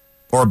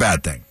or a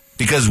bad thing?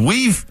 Because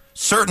we've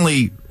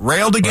certainly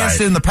railed against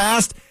it in the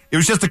past. It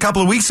was just a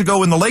couple of weeks ago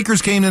when the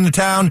Lakers came into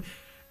town,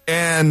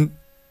 and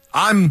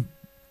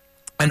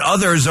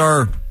others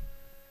are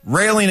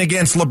railing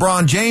against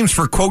LeBron James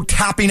for, quote,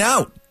 tapping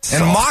out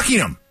and mocking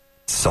him.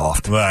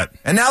 Soft. But,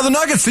 and now the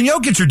Nuggets and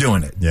Jokic are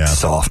doing it. Yeah.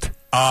 Soft.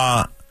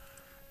 I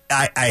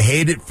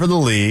hate it for the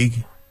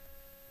league.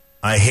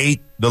 I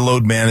hate the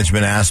load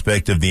management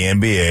aspect of the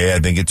NBA. I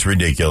think it's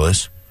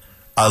ridiculous.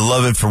 I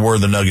love it for where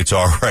the Nuggets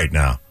are right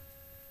now.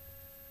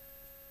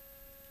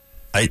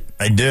 I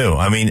do.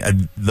 I mean,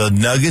 the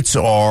Nuggets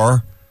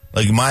are,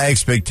 like, my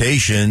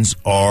expectations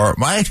in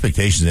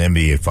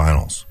NBA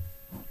Finals.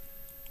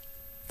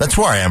 That's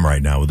where I am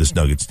right now with this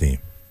Nuggets team.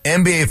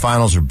 NBA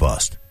Finals are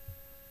bust.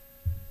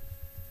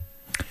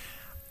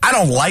 I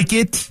don't like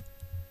it.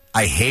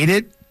 I hate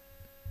it.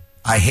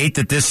 I hate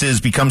that this has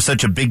become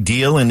such a big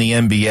deal in the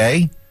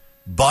NBA,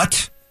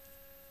 but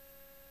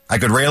I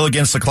could rail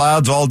against the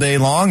clouds all day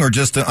long, or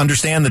just to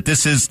understand that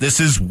this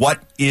is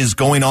what is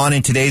going on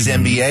in today's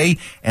NBA,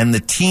 and the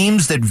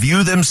teams that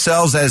view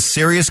themselves as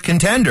serious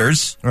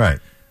contenders, right?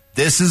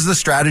 This is the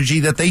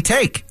strategy that they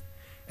take.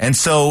 And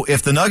so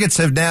if the Nuggets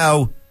have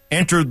now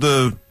entered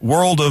the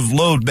world of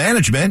load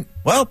management,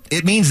 well,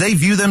 it means they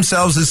view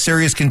themselves as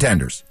serious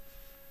contenders.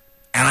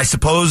 And I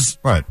suppose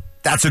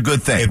that's a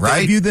good thing, if right? If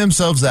they view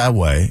themselves that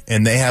way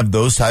and they have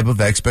those type of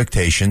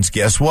expectations,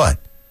 guess what?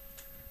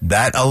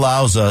 That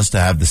allows us to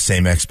have the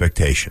same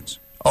expectations.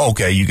 Oh,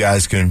 okay, you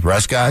guys can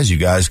rest guys. You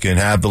guys can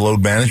have the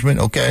load management.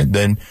 Okay,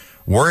 then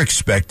we're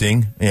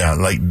expecting,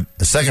 like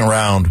a second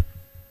round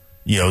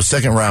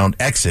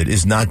exit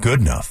is not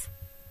good enough.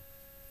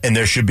 And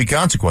there should be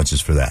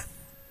consequences for that.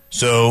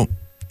 So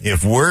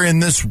if we're in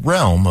this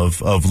realm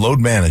of load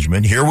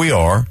management, here we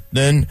are,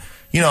 then,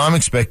 I'm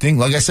expecting,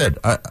 like I said,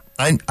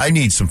 I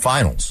need some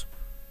finals.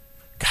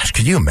 Gosh,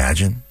 could you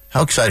imagine?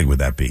 How exciting would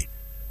that be?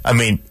 I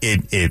mean,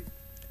 it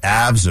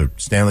Avs are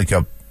Stanley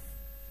Cup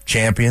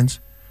champions,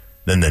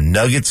 then the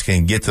Nuggets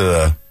can get to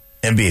the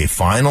NBA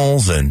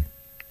Finals, and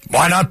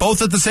why not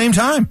both at the same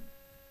time?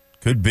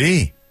 Could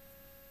be.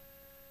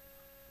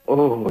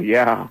 Oh,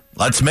 yeah.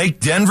 Let's make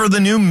Denver the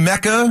new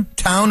mecca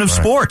town of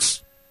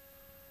sports.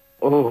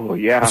 Oh,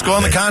 yeah. Let's go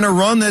on the kind of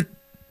run that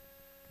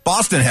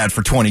Boston had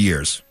for 20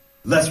 years.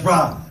 Let's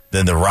ride.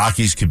 Then the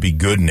Rockies could be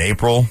good in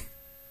April.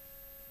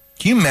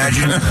 Can you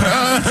imagine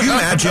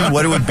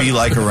what it would be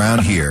like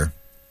around here?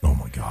 Oh,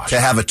 my gosh. To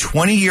have a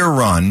 20-year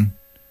run,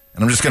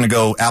 and I'm just going to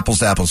go apples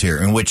to apples here,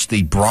 in which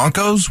the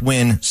Broncos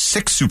win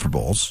 6 Super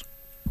Bowls,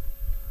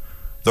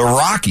 the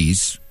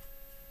Rockies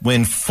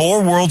win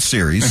 4 World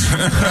Series, the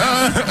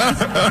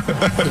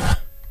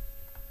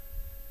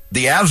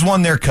Avs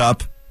won their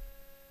cup,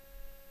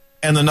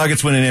 and the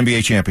Nuggets win an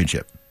NBA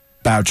championship.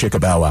 Bow chicka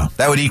bow wow.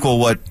 That would equal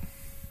what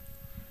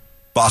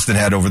Boston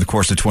had over the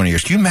course of 20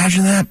 years. Can you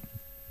imagine that?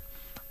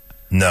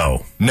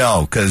 No.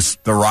 No, because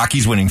the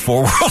Rockies winning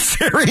 4 World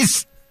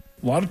Series.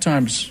 A lot of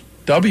times,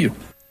 W.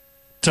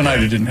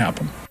 Tonight it didn't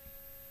happen.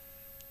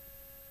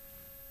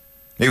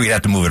 Maybe we'd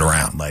have to move it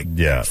around.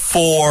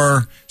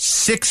 4,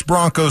 6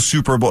 Broncos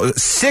Super Bowl,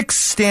 6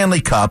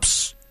 Stanley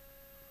Cups,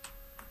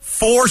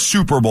 4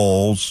 Super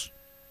Bowls,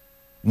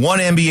 1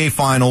 NBA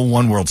Final,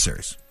 1 World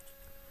Series.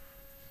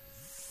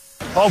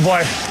 Oh,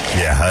 boy.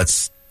 Yeah,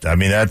 that'd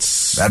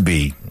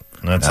be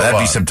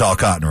some tall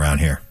cotton around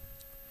here.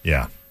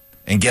 Yeah.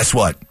 And guess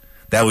what?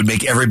 That would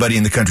make everybody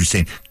in the country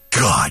saying,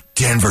 God,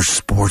 Denver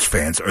sports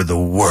fans are the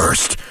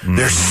worst. Mm-hmm.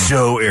 They're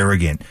so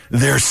arrogant.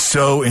 They're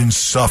so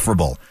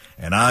insufferable.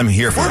 And I'm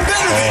here for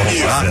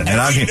that.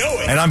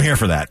 And I'm here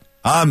for that.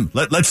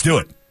 Let's do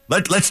it.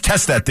 Let's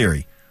test that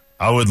theory.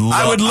 I would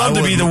love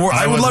to be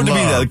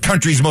the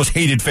country's most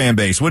hated fan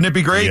base. Wouldn't it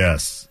be great?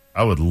 Yes.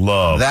 I would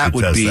love that to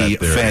would test be that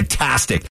theory. Fantastic.